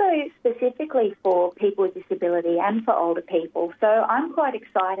 but also specifically for people with disability and for older people. So I'm quite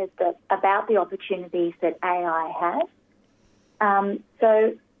excited about the opportunities that AI has.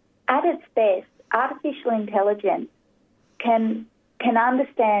 So at its best, artificial intelligence can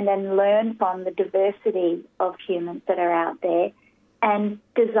understand and learn from the diversity of humans that are out there and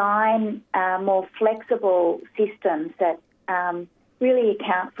design more flexible systems that really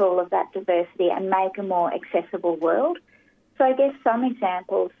account for all of that diversity and make a more accessible world. So I guess some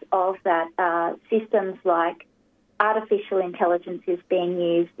examples of that are systems like artificial intelligence is being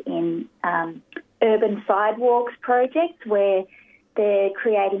used in urban sidewalks projects where they're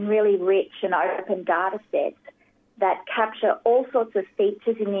creating really rich and open data sets that capture all sorts of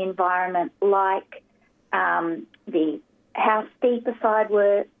features in the environment, like how steep a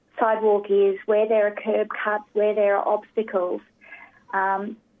sidewalk is, where there are curb cuts, where there are obstacles.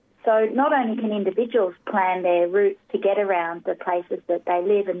 So not only can individuals plan their routes to get around the places that they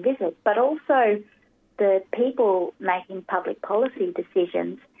live and visit, but also the people making public policy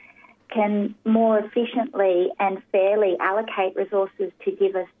decisions can more efficiently and fairly allocate resources to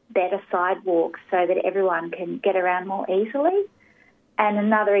give us better sidewalks so that everyone can get around more easily. And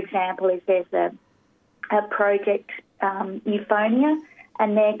another example is there's a project, Euphonia,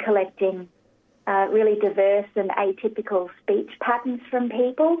 and they're collecting really diverse and atypical speech patterns from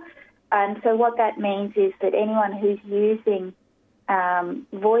people. And so what that means is that anyone who's using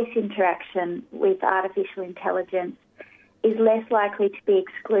voice interaction with artificial intelligence is less likely to be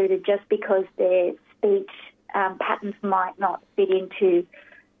excluded just because their speech patterns might not fit into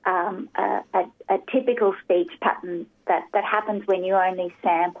a typical speech pattern that happens when you only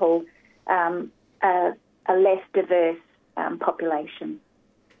sample a less diverse population.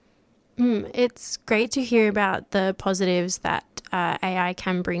 It's great to hear about the positives that AI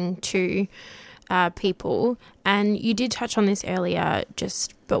can bring to people. And you did touch on this earlier,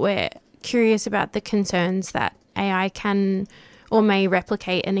 but we're curious about the concerns that AI can or may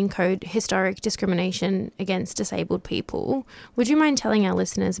replicate and encode historic discrimination against disabled people. Would you mind telling our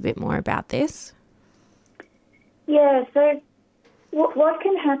listeners a bit more about this? Yeah, so what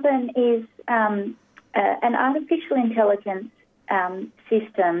can happen is an artificial intelligence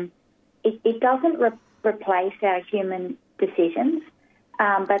system, it doesn't replace our human decisions,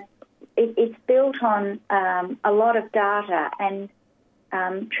 but it's built on a lot of data, and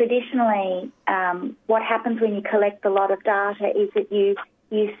traditionally what happens when you collect a lot of data is that you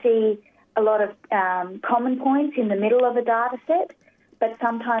see a lot of common points in the middle of a data set, but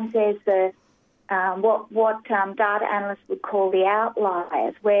sometimes there's what data analysts would call the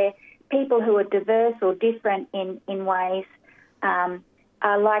outliers, where people who are diverse or different in ways are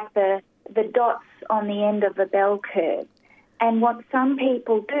like the dots on the end of a bell curve. And what some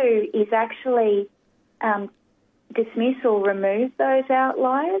people do is actually dismiss or remove those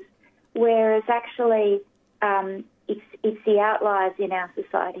outliers, whereas actually it's the outliers in our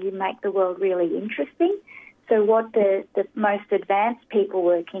society who make the world really interesting. So what the most advanced people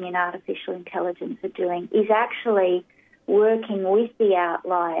working in artificial intelligence are doing is actually working with the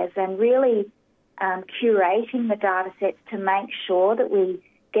outliers and really curating the data sets to make sure that we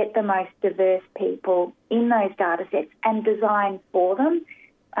get the most diverse people in those data sets and design for them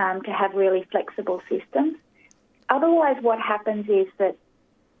to have really flexible systems. Otherwise, what happens is that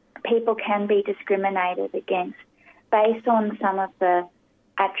people can be discriminated against based on some of the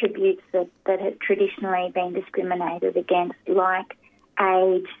attributes that have traditionally been discriminated against, like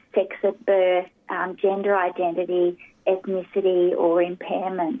age, sex at birth, gender identity, ethnicity or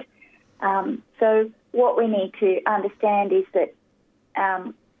impairment. So what we need to understand is that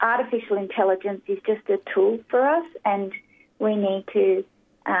artificial intelligence is just a tool for us, and we need to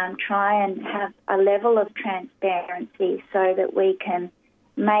try and have a level of transparency so that we can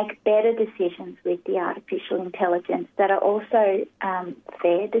make better decisions with the artificial intelligence that are also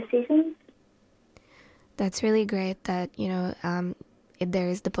fair decisions. That's really great that, there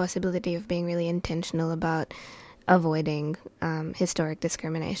is the possibility of being really intentional about avoiding historic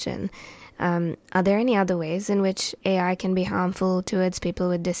discrimination. Are there any other ways in which AI can be harmful towards people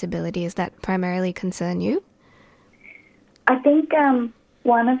with disabilities that primarily concern you? I think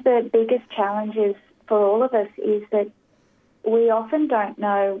one of the biggest challenges for all of us is that we often don't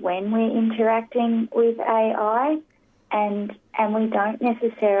know when we're interacting with AI, and we don't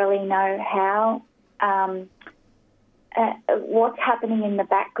necessarily know how what's happening in the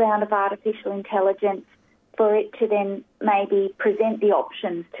background of artificial intelligence for it to then maybe present the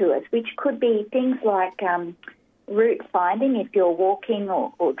options to us, which could be things like route finding if you're walking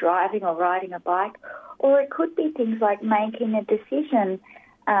or driving or riding a bike, or it could be things like making a decision,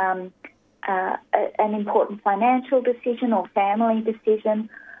 an important financial decision or family decision,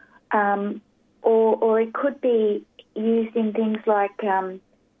 or it could be used in things like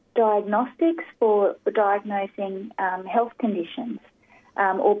diagnostics for diagnosing health conditions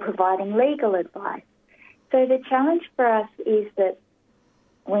or providing legal advice. So the challenge for us is that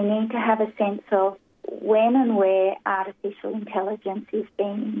we need to have a sense of when and where artificial intelligence is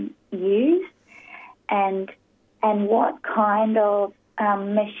being used and what kind of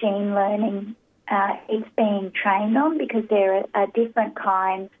machine learning it's being trained on, because there are different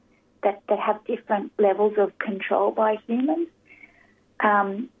kinds that have different levels of control by humans.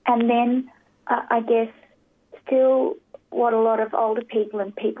 And then I guess still what a lot of older people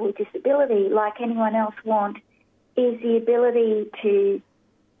and people with disability, like anyone else, want is the ability to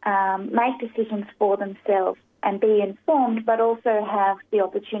make decisions for themselves and be informed, but also have the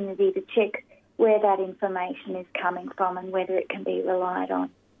opportunity to check where that information is coming from and whether it can be relied on.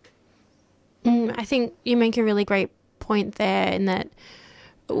 I think you make a really great point there in that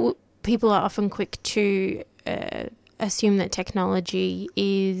people are often quick to assume that technology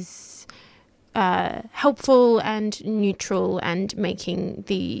is helpful and neutral and making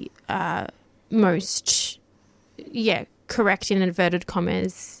the most, correct in inverted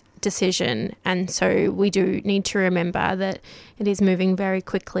commas decision. And so we do need to remember that it is moving very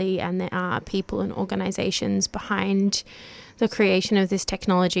quickly and there are people and organisations behind the creation of this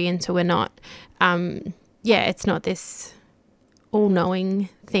technology. And so we're not, it's not this all-knowing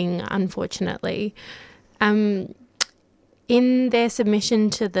thing, unfortunately. In their submission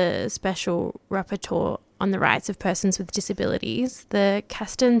to the Special Rapporteur on the rights of persons with disabilities, the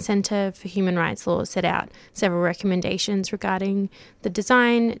Caston Centre for Human Rights Law set out several recommendations regarding the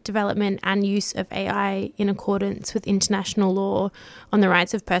design, development and use of AI in accordance with international law on the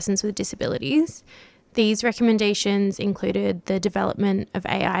rights of persons with disabilities. These recommendations included the development of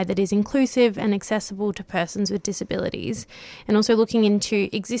AI that is inclusive and accessible to persons with disabilities, and also looking into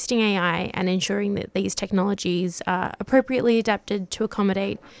existing AI and ensuring that these technologies are appropriately adapted to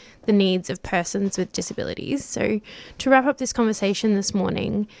accommodate the needs of persons with disabilities. So, to wrap up this conversation this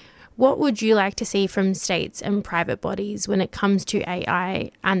morning, what would you like to see from states and private bodies when it comes to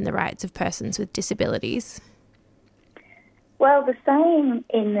AI and the rights of persons with disabilities? Well, the saying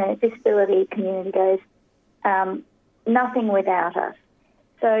in the disability community goes, nothing without us.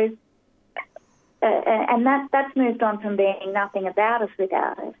 So, and that's moved on from being nothing about us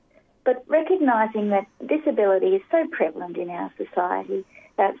without us. But recognising that disability is so prevalent in our society,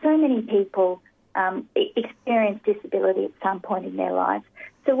 that so many people experience disability at some point in their lives.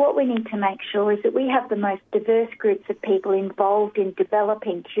 So what we need to make sure is that we have the most diverse groups of people involved in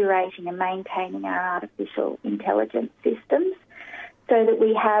developing, curating and maintaining our artificial intelligence systems, so that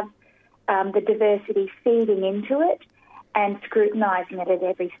we have the diversity feeding into it and scrutinising it at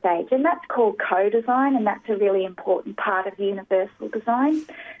every stage. And that's called co-design, and that's a really important part of universal design.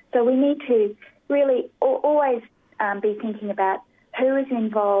 So we need to really always be thinking about who is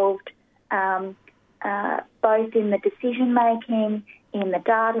involved, both in the decision-making, in the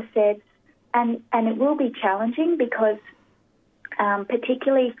data sets, and it will be challenging because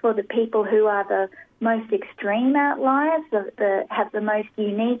particularly for the people who are the most extreme outliers, have the most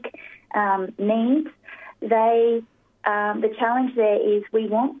unique needs, the challenge there is we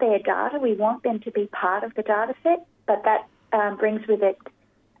want their data, we want them to be part of the data set, but that brings with it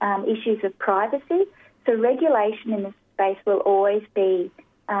issues of privacy. So regulation in this space will always be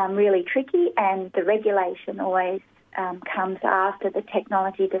really tricky, and the regulation always comes after the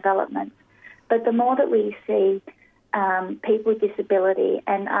technology developments. But the more that we see people with disability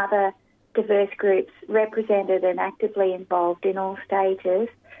and other diverse groups represented and actively involved in all stages,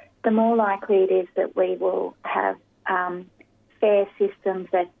 the more likely it is that we will have fair systems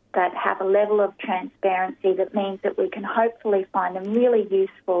that have a level of transparency that means that we can hopefully find them really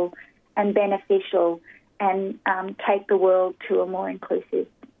useful and beneficial and take the world to a more inclusive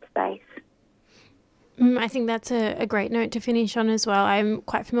space. I think that's a great note to finish on as well. I'm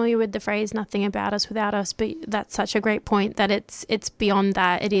quite familiar with the phrase "nothing about us without us," but that's such a great point that it's beyond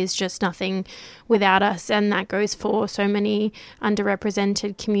that. It is just nothing without us, and that goes for so many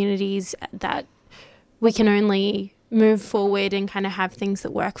underrepresented communities that we can only move forward and kind of have things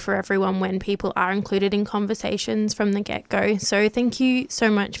that work for everyone when people are included in conversations from the get-go. So thank you so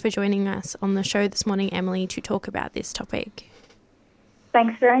much for joining us on the show this morning, Emily, to talk about this topic.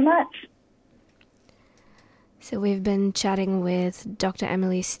 Thanks very much. So we've been chatting with Dr.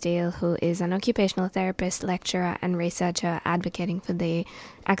 Emily Steele, who is an occupational therapist, lecturer and researcher advocating for the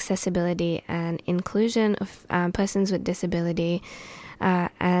accessibility and inclusion of persons with disability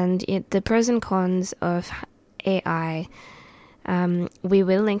and the pros and cons of AI. We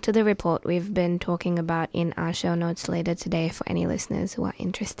will link to the report we've been talking about in our show notes later today for any listeners who are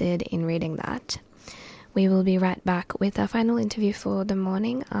interested in reading that. We will be right back with our final interview for the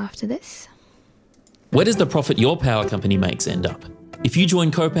morning after this. Where does the profit your power company makes end up? If you join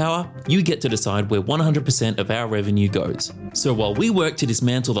CoPower, you get to decide where 100% of our revenue goes. So while we work to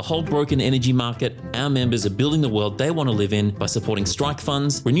dismantle the whole broken energy market, our members are building the world they want to live in by supporting strike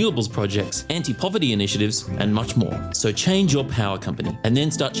funds, renewables projects, anti-poverty initiatives, and much more. So change your power company and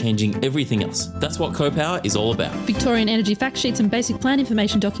then start changing everything else. That's what CoPower is all about. Victorian energy fact sheets and basic plan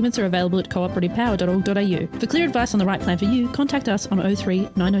information documents are available at cooperativepower.org.au. For clear advice on the right plan for you, contact us on 03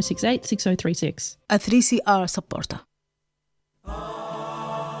 9068 6036. A 3CR supporter.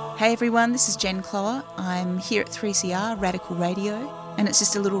 Hey everyone, this is Jen Clower. I'm here at 3CR Radical Radio, and it's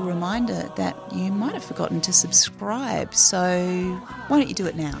just a little reminder that you might have forgotten to subscribe, so why don't you do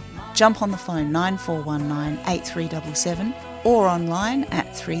it now? Jump on the phone 9419 8377 or online at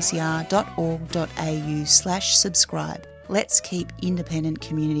 3cr.org.au/subscribe. Let's keep independent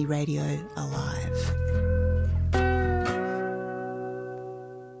community radio alive.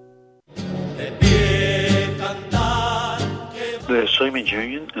 The Seamen's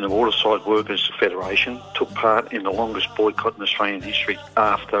Union and the Waterside Workers Federation took part in the longest boycott in Australian history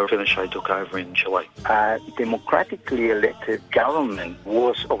after Pinochet took over in Chile. A democratically elected government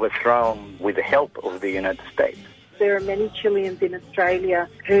was overthrown with the help of the United States. There are many Chileans in Australia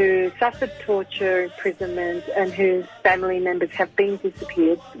who suffered torture, imprisonment, and whose family members have been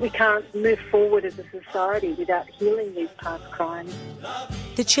disappeared. We can't move forward as a society without healing these past crimes.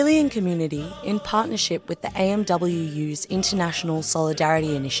 The Chilean community, in partnership with the AMWU's International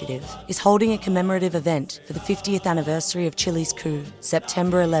Solidarity Initiative, is holding a commemorative event for the 50th anniversary of Chile's coup,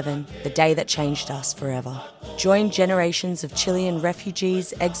 September 11, the day that changed us forever. Join generations of Chilean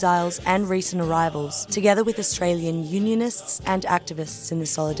refugees, exiles and recent arrivals, together with Australian unionists and activists in the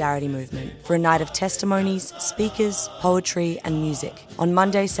Solidarity movement, for a night of testimonies, speakers, poetry and music on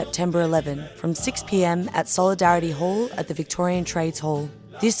Monday, September 11, from 6 p.m. at Solidarity Hall at the Victorian Trades Hall.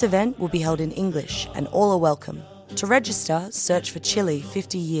 This event will be held in English and all are welcome. To register, search for Chile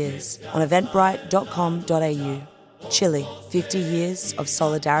 50 Years on eventbrite.com.au. Chile, 50 years of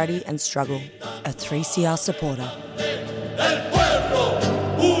solidarity and struggle. A 3CR supporter.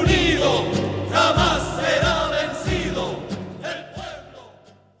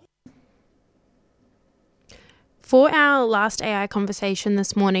 For our last AI conversation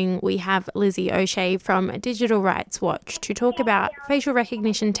this morning, we have Lizzie O'Shea from Digital Rights Watch to talk about facial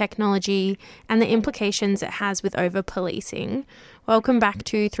recognition technology and the implications it has with over-policing. Welcome back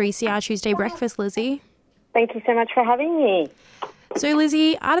to 3CR Tuesday Breakfast, Lizzie. Thank you so much for having me. So,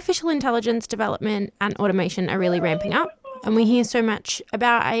 Lizzie, artificial intelligence development and automation are really ramping up. And we hear so much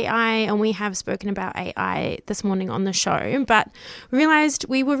about AI, and we have spoken about AI this morning on the show, but we realised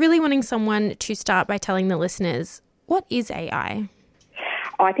we were really wanting someone to start by telling the listeners, what is AI?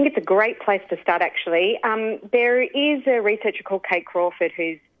 Oh, I think it's a great place to start, actually. There is a researcher called Kate Crawford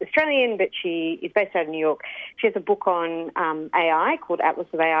who's Australian, but she is based out of New York. She has a book on AI called Atlas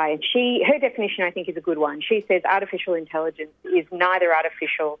of AI, and her definition, I think, is a good one. She says artificial intelligence is neither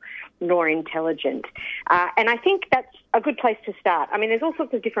artificial nor intelligent. And I think that's a good place to start. I mean, there's all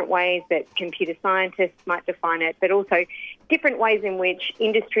sorts of different ways that computer scientists might define it, but also different ways in which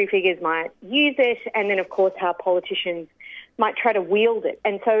industry figures might use it, and then, of course, how politicians might try to wield it.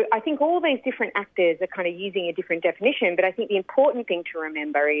 And so I think all these different actors are kind of using a different definition, but I think the important thing to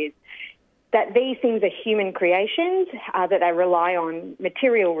remember is that these things are human creations, that they rely on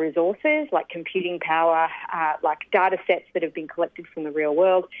material resources like computing power, like data sets that have been collected from the real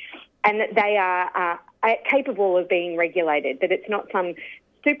world, and that they are capable of being regulated, that it's not some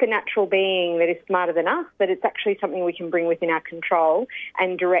supernatural being that is smarter than us, that it's actually something we can bring within our control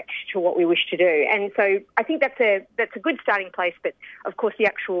and direct to what we wish to do. And so I think that's a good starting place, but of course the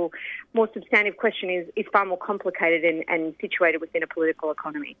actual more substantive question is far more complicated and situated within a political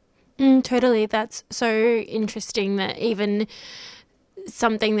economy. Totally. That's so interesting that even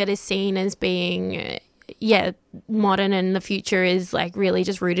something that is seen as being modern and the future is like really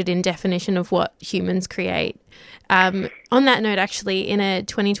just rooted in definition of what humans create. On that note, actually, in a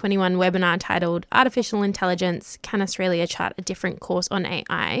 2021 webinar titled Artificial Intelligence, Can Australia Chart a Different Course on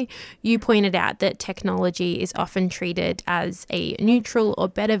AI? You pointed out that technology is often treated as a neutral or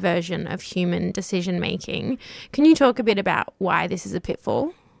better version of human decision making. Can you talk a bit about why this is a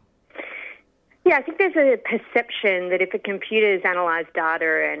pitfall? Yeah, I think there's a perception that if a computer's analysed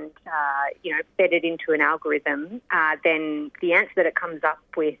data and, fed it into an algorithm, then the answer that it comes up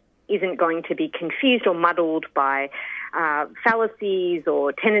with isn't going to be confused or muddled by fallacies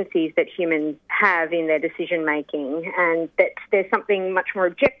or tendencies that humans have in their decision-making, and that there's something much more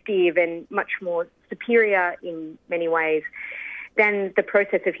objective and much more superior in many ways than the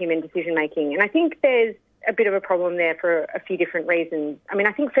process of human decision-making. And I think there's a bit of a problem there for a few different reasons. I mean,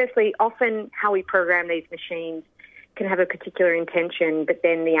 I think firstly, often how we program these machines can have a particular intention, but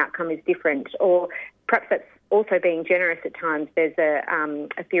then the outcome is different. Or perhaps that's also being generous at times. There's a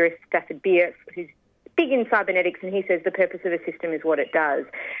theorist, Stafford Beer, who's big in cybernetics, and he says the purpose of a system is what it does.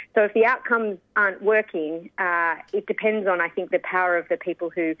 So if the outcomes aren't working, it depends on, I think, the power of the people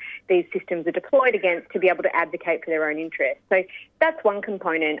who these systems are deployed against to be able to advocate for their own interests. So that's one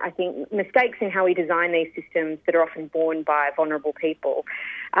component. I think mistakes in how we design these systems that are often borne by vulnerable people.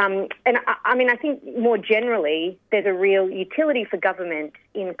 And I think more generally, there's a real utility for government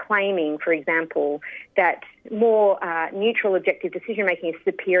in claiming, for example, that more neutral, objective decision-making is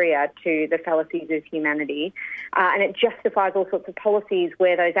superior to the fallacies of humanity. And it justifies all sorts of policies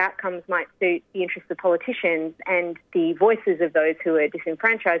where those outcomes might suit the interests of politicians, and the voices of those who are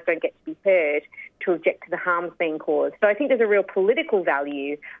disenfranchised don't get to be heard to object to the harms being caused. So I think there's a real political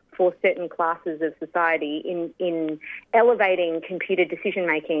value for certain classes of society in elevating computer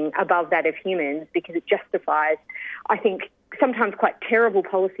decision-making above that of humans, because it justifies, I think, sometimes quite terrible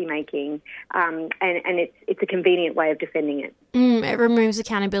policy making, and it's a convenient way of defending it. It removes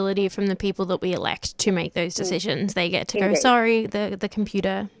accountability from the people that we elect to make those decisions. They get to go, sorry, the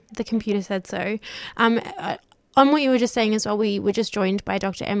computer said so. On what you were just saying as well, we were just joined by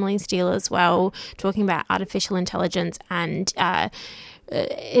Dr. Emily Steele as well, talking about artificial intelligence and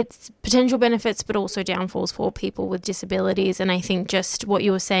its potential benefits, but also downfalls for people with disabilities. And I think just what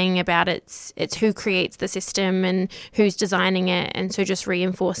you were saying about it's who creates the system and who's designing it. And so just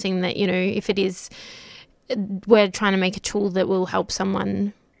reinforcing that, if it is, we're trying to make a tool that will help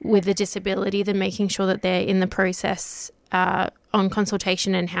someone with a disability, then making sure that they're in the process on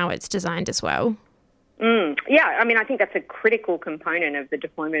consultation and how it's designed as well. Yeah, I think that's a critical component of the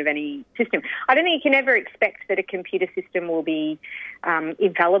deployment of any system. I don't think you can ever expect that a computer system will be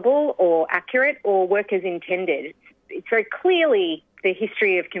infallible or accurate or work as intended. It's very clearly the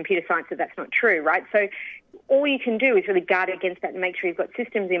history of computer science that that's not true, right? So all you can do is really guard against that and make sure you've got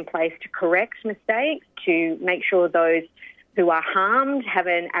systems in place to correct mistakes, to make sure those who are harmed have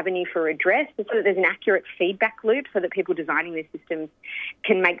an avenue for redress, so that there's an accurate feedback loop so that people designing these systems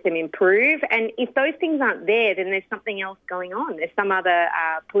can make them improve. And if those things aren't there, then there's something else going on. There's some other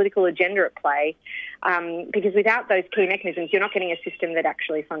political agenda at play, because without those key mechanisms, you're not getting a system that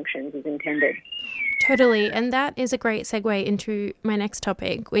actually functions as intended. Totally. And that is a great segue into my next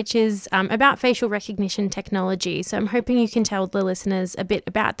topic, which is about facial recognition technology. So I'm hoping you can tell the listeners a bit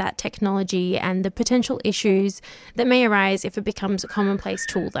about that technology and the potential issues that may arise if it becomes a commonplace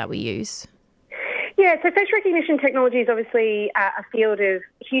tool that we use. Yeah, so facial recognition technology is obviously a field of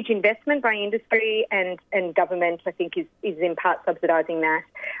huge investment by industry and government, I think, is in part subsidising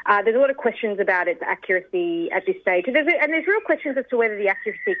that. There's a lot of questions about its accuracy at this stage. And there's real questions as to whether the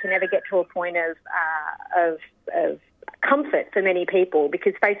accuracy can ever get to a point of comfort for many people,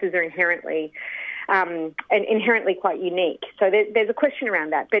 because faces are inherently quite unique. So there's a question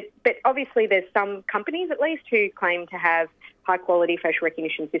around that. But obviously there's some companies, at least, who claim to have high-quality facial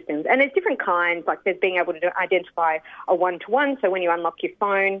recognition systems. And there's different kinds, like there's being able to identify a one-to-one. So when you unlock your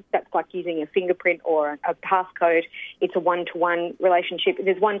phone, that's like using a fingerprint or a passcode. It's a one-to-one relationship.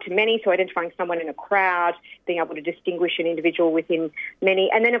 There's one-to-many, so identifying someone in a crowd, being able to distinguish an individual within many.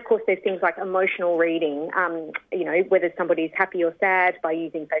 And then, of course, there's things like emotional reading, whether somebody's happy or sad by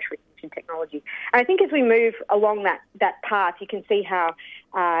using facial recognition technology. And I think as we move along that path, you can see how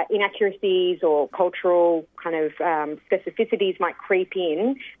inaccuracies or cultural kind of specificities might creep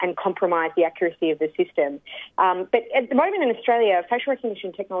in and compromise the accuracy of the system. But at the moment in Australia, facial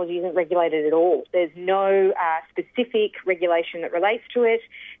recognition technology isn't regulated at all. There's no specific regulation that relates to it.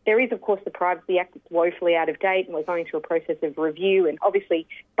 There is, of course, the Privacy Act that's woefully out of date, and we're going through a process of review. And obviously,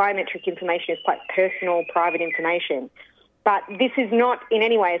 biometric information is quite personal, private information. But this is not in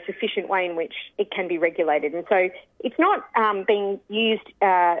any way a sufficient way in which it can be regulated. And so it's not being used,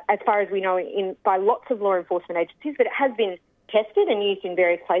 as far as we know, by lots of law enforcement agencies, but it has been tested and used in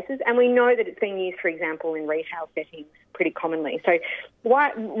various places. And we know that it's being used, for example, in retail settings pretty commonly. So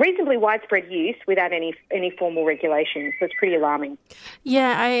reasonably widespread use without any formal regulation. So it's pretty alarming.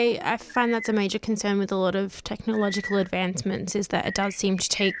 Yeah, I find that's a major concern with a lot of technological advancements, is that it does seem to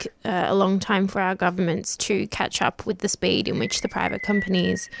take a long time for our governments to catch up with the speed in which the private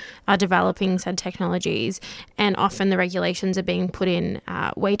companies are developing said technologies. And often the regulations are being put in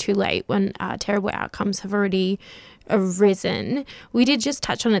way too late when terrible outcomes have already arisen. We did just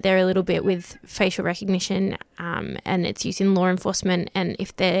touch on it there a little bit with facial recognition and its use in law enforcement, and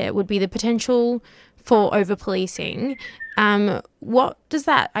if there would be the potential for over-policing. What does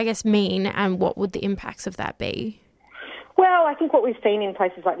that, I guess, mean, and what would the impacts of that be? Well, I think what we've seen in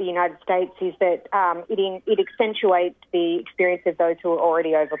places like the United States is that it accentuates the experience of those who are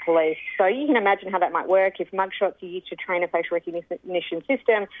already over-policed. So you can imagine how that might work. If mugshots are used to train a facial recognition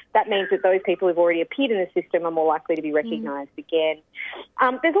system, that means that those people who've already appeared in the system are more likely to be recognised again.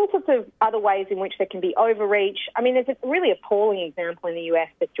 There's all sorts of other ways in which there can be overreach. I mean, there's a really appalling example in the US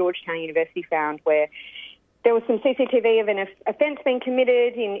that Georgetown University found, where there was some CCTV of an offence being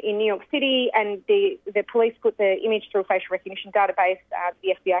committed in New York City, and the police put the image through a facial recognition database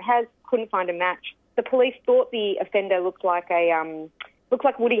the FBI has, couldn't find a match. The police thought the offender looked like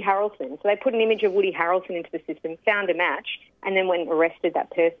Woody Harrelson, so they put an image of Woody Harrelson into the system, found a match, and then went and arrested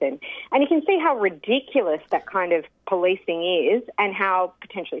that person. And you can see how ridiculous that kind of policing is, and how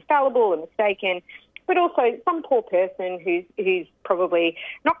potentially fallible and mistaken. But also some poor person who's probably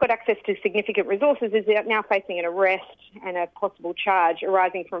not got access to significant resources is now facing an arrest and a possible charge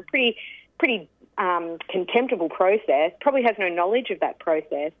arising from a pretty contemptible process, probably has no knowledge of that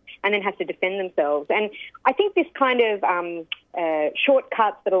process, and then has to defend themselves. And I think this kind of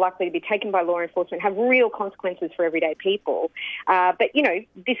shortcuts that are likely to be taken by law enforcement have real consequences for everyday people. But,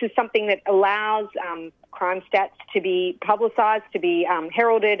 this is something that allows crime stats to be publicised, to be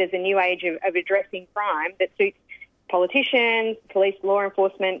heralded as a new age of addressing crime that suits politicians, police, law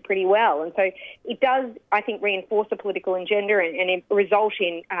enforcement pretty well. And so it does, I think, reinforce a political agenda and result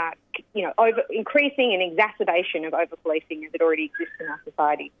in, increasing and exacerbation of over-policing as it already exists in our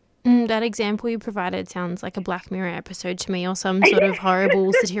society. That example you provided sounds like a Black Mirror episode to me, or some sort of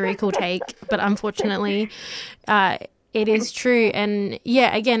horrible satirical take, but unfortunately it is true. And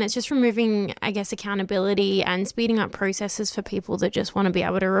yeah, again, it's just removing, I guess, accountability and speeding up processes for people that just want to be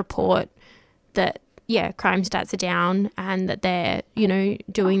able to report that, yeah, crime stats are down and that they're,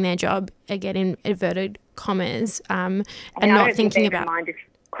 doing their job, again, in inverted commas, and not thinking about... mind if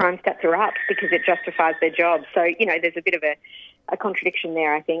crime stats are up because it justifies their job. So, there's a bit of a contradiction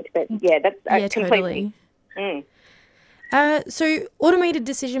there, I think. But, yeah, that's completely... Totally. So automated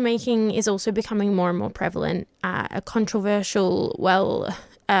decision-making is also becoming more and more prevalent. A controversial,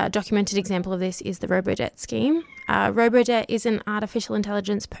 documented example of this is the Robodebt scheme. Robodebt isn't artificial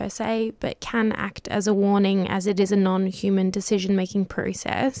intelligence per se, but can act as a warning as it is a non-human decision-making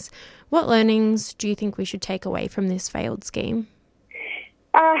process. What learnings do you think we should take away from this failed scheme?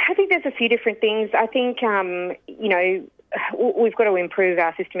 I think there's a few different things. I think, we've got to improve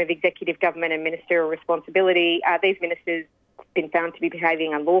our system of executive government and ministerial responsibility. These ministers have been found to be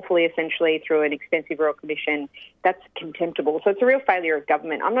behaving unlawfully, essentially, through an extensive royal commission. That's contemptible. So it's a real failure of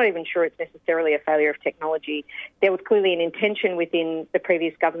government. I'm not even sure it's necessarily a failure of technology. There was clearly an intention within the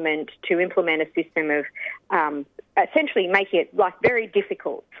previous government to implement a system of essentially making it life very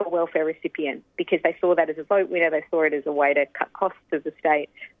difficult for welfare recipients because they saw that as a vote winner. They saw it as a way to cut costs of the state.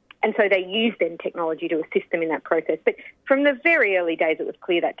 And so they used then technology to assist them in that process. But from the very early days, it was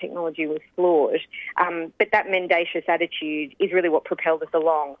clear that technology was flawed. But that mendacious attitude is really what propelled us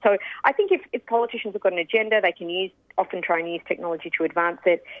along. So I think if politicians have got an agenda, they can often try and use technology to advance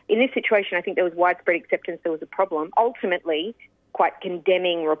it. In this situation, I think there was widespread acceptance there was a problem. Ultimately, quite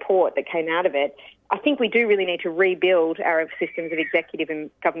condemning report that came out of it. I think we do really need to rebuild our systems of executive and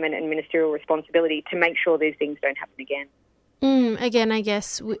government and ministerial responsibility to make sure these things don't happen again. Again, I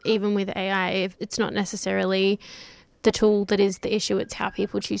guess even with AI, it's not necessarily the tool that is the issue. It's how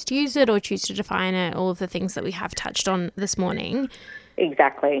people choose to use it or choose to define it, all of the things that we have touched on this morning.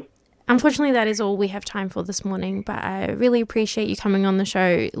 Exactly. Unfortunately, that is all we have time for this morning, but I really appreciate you coming on the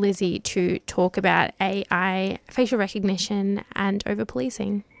show, Lizzie, to talk about AI, facial recognition and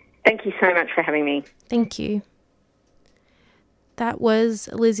over-policing. Thank you so much for having me. Thank you. That was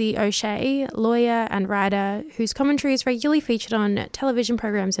Lizzie O'Shea, lawyer and writer whose commentary is regularly featured on television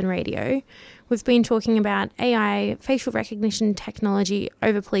programs and radio. We've been talking about AI, facial recognition technology,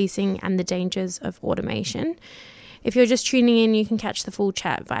 over-policing and the dangers of automation. If you're just tuning in, you can catch the full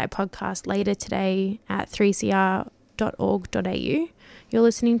chat via podcast later today at 3cr.org.au. You're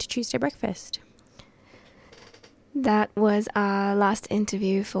listening to Tuesday Breakfast. That was our last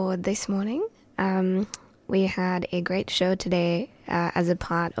interview for this morning. We had a great show today as a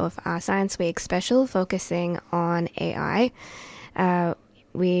part of our Science Week special focusing on AI.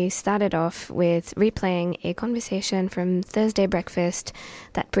 We started off with replaying a conversation from Thursday Breakfast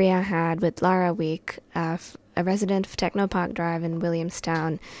that Priya had with Lara Week, a resident of Techno Park Drive in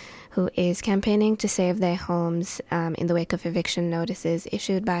Williamstown, who is campaigning to save their homes in the wake of eviction notices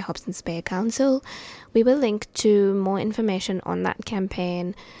issued by Hobsons Bay Council. We will link to more information on that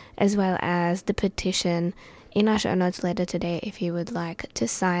campaign as well as the petition in our show notes later today if you would like to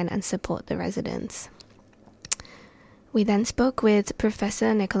sign and support the residents. We then spoke with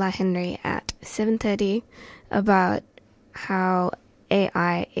Professor Nicola Henry at 7:30 about how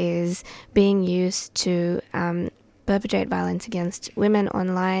AI is being used to perpetrate violence against women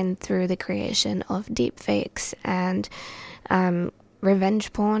online through the creation of deepfakes and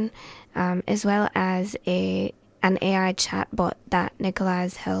revenge porn, as well as an AI chatbot that Nicola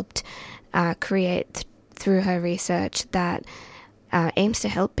has helped create through her research that aims to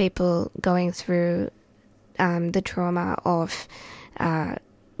help people going through the trauma of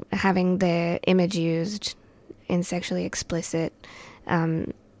having their image used in sexually explicit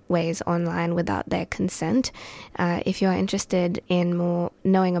ways online without their consent. If you're interested in more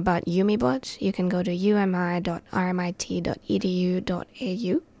knowing about Umibot, you can go to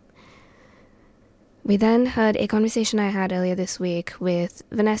umi.rmit.edu.au. We then heard a conversation I had earlier this week with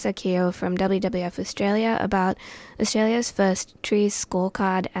Vanessa Keogh from WWF Australia about Australia's first Trees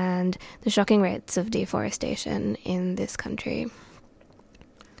Scorecard and the shocking rates of deforestation in this country.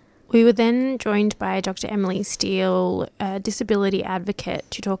 We were then joined by Dr. Emily Steele, a disability advocate,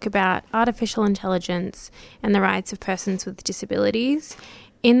 to talk about artificial intelligence and the rights of persons with disabilities.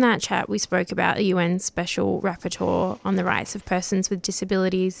 In that chat, we spoke about the UN Special Rapporteur on the rights of persons with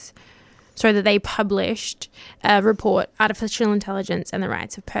disabilities, so that they published a report, Artificial Intelligence and the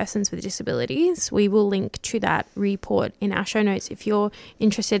Rights of Persons with Disabilities. We will link to that report in our show notes if you're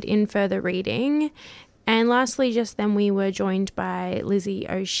interested in further reading. And lastly, just then we were joined by Lizzie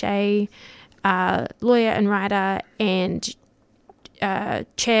O'Shea, lawyer and writer and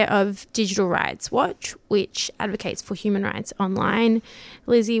chair of Digital Rights Watch, which advocates for human rights online.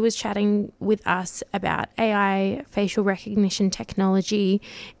 Lizzie was chatting with us about AI, facial recognition technology,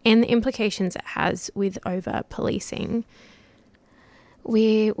 and the implications it has with over-policing.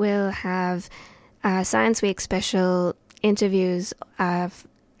 We will have Science Week special interviews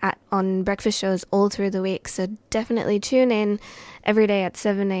on breakfast shows all through the week, so definitely tune in every day at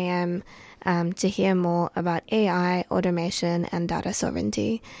 7 a.m. To hear more about AI, automation, and data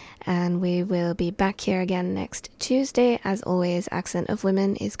sovereignty. And we will be back here again next Tuesday. As always, Accent of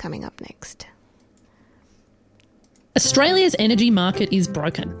Women is coming up next. Australia's energy market is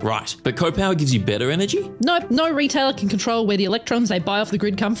broken. Right, but CoPower gives you better energy? Nope, no retailer can control where the electrons they buy off the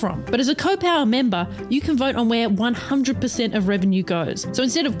grid come from. But as a CoPower member, you can vote on where 100% of revenue goes. So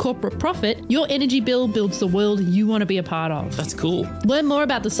instead of corporate profit, your energy bill builds the world you want to be a part of. That's cool. Learn more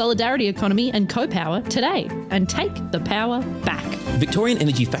about the solidarity economy and CoPower today and take the power back. Victorian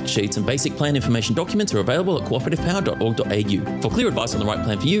energy fact sheets and basic plan information documents are available at cooperativepower.org.au. For clear advice on the right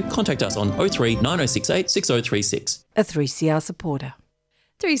plan for you, contact us on 03 9068 6036. A 3CR supporter.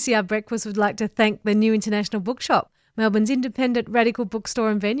 3CR Breakfast would like to thank the New International Bookshop, Melbourne's independent radical bookstore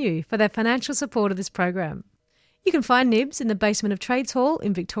and venue, for their financial support of this program. You can find Nibs in the basement of Trades Hall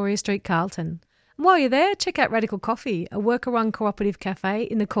in Victoria Street, Carlton. And while you're there, check out Radical Coffee, a worker-run cooperative cafe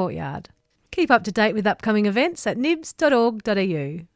in the courtyard. Keep up to date with upcoming events at nibs.org.au.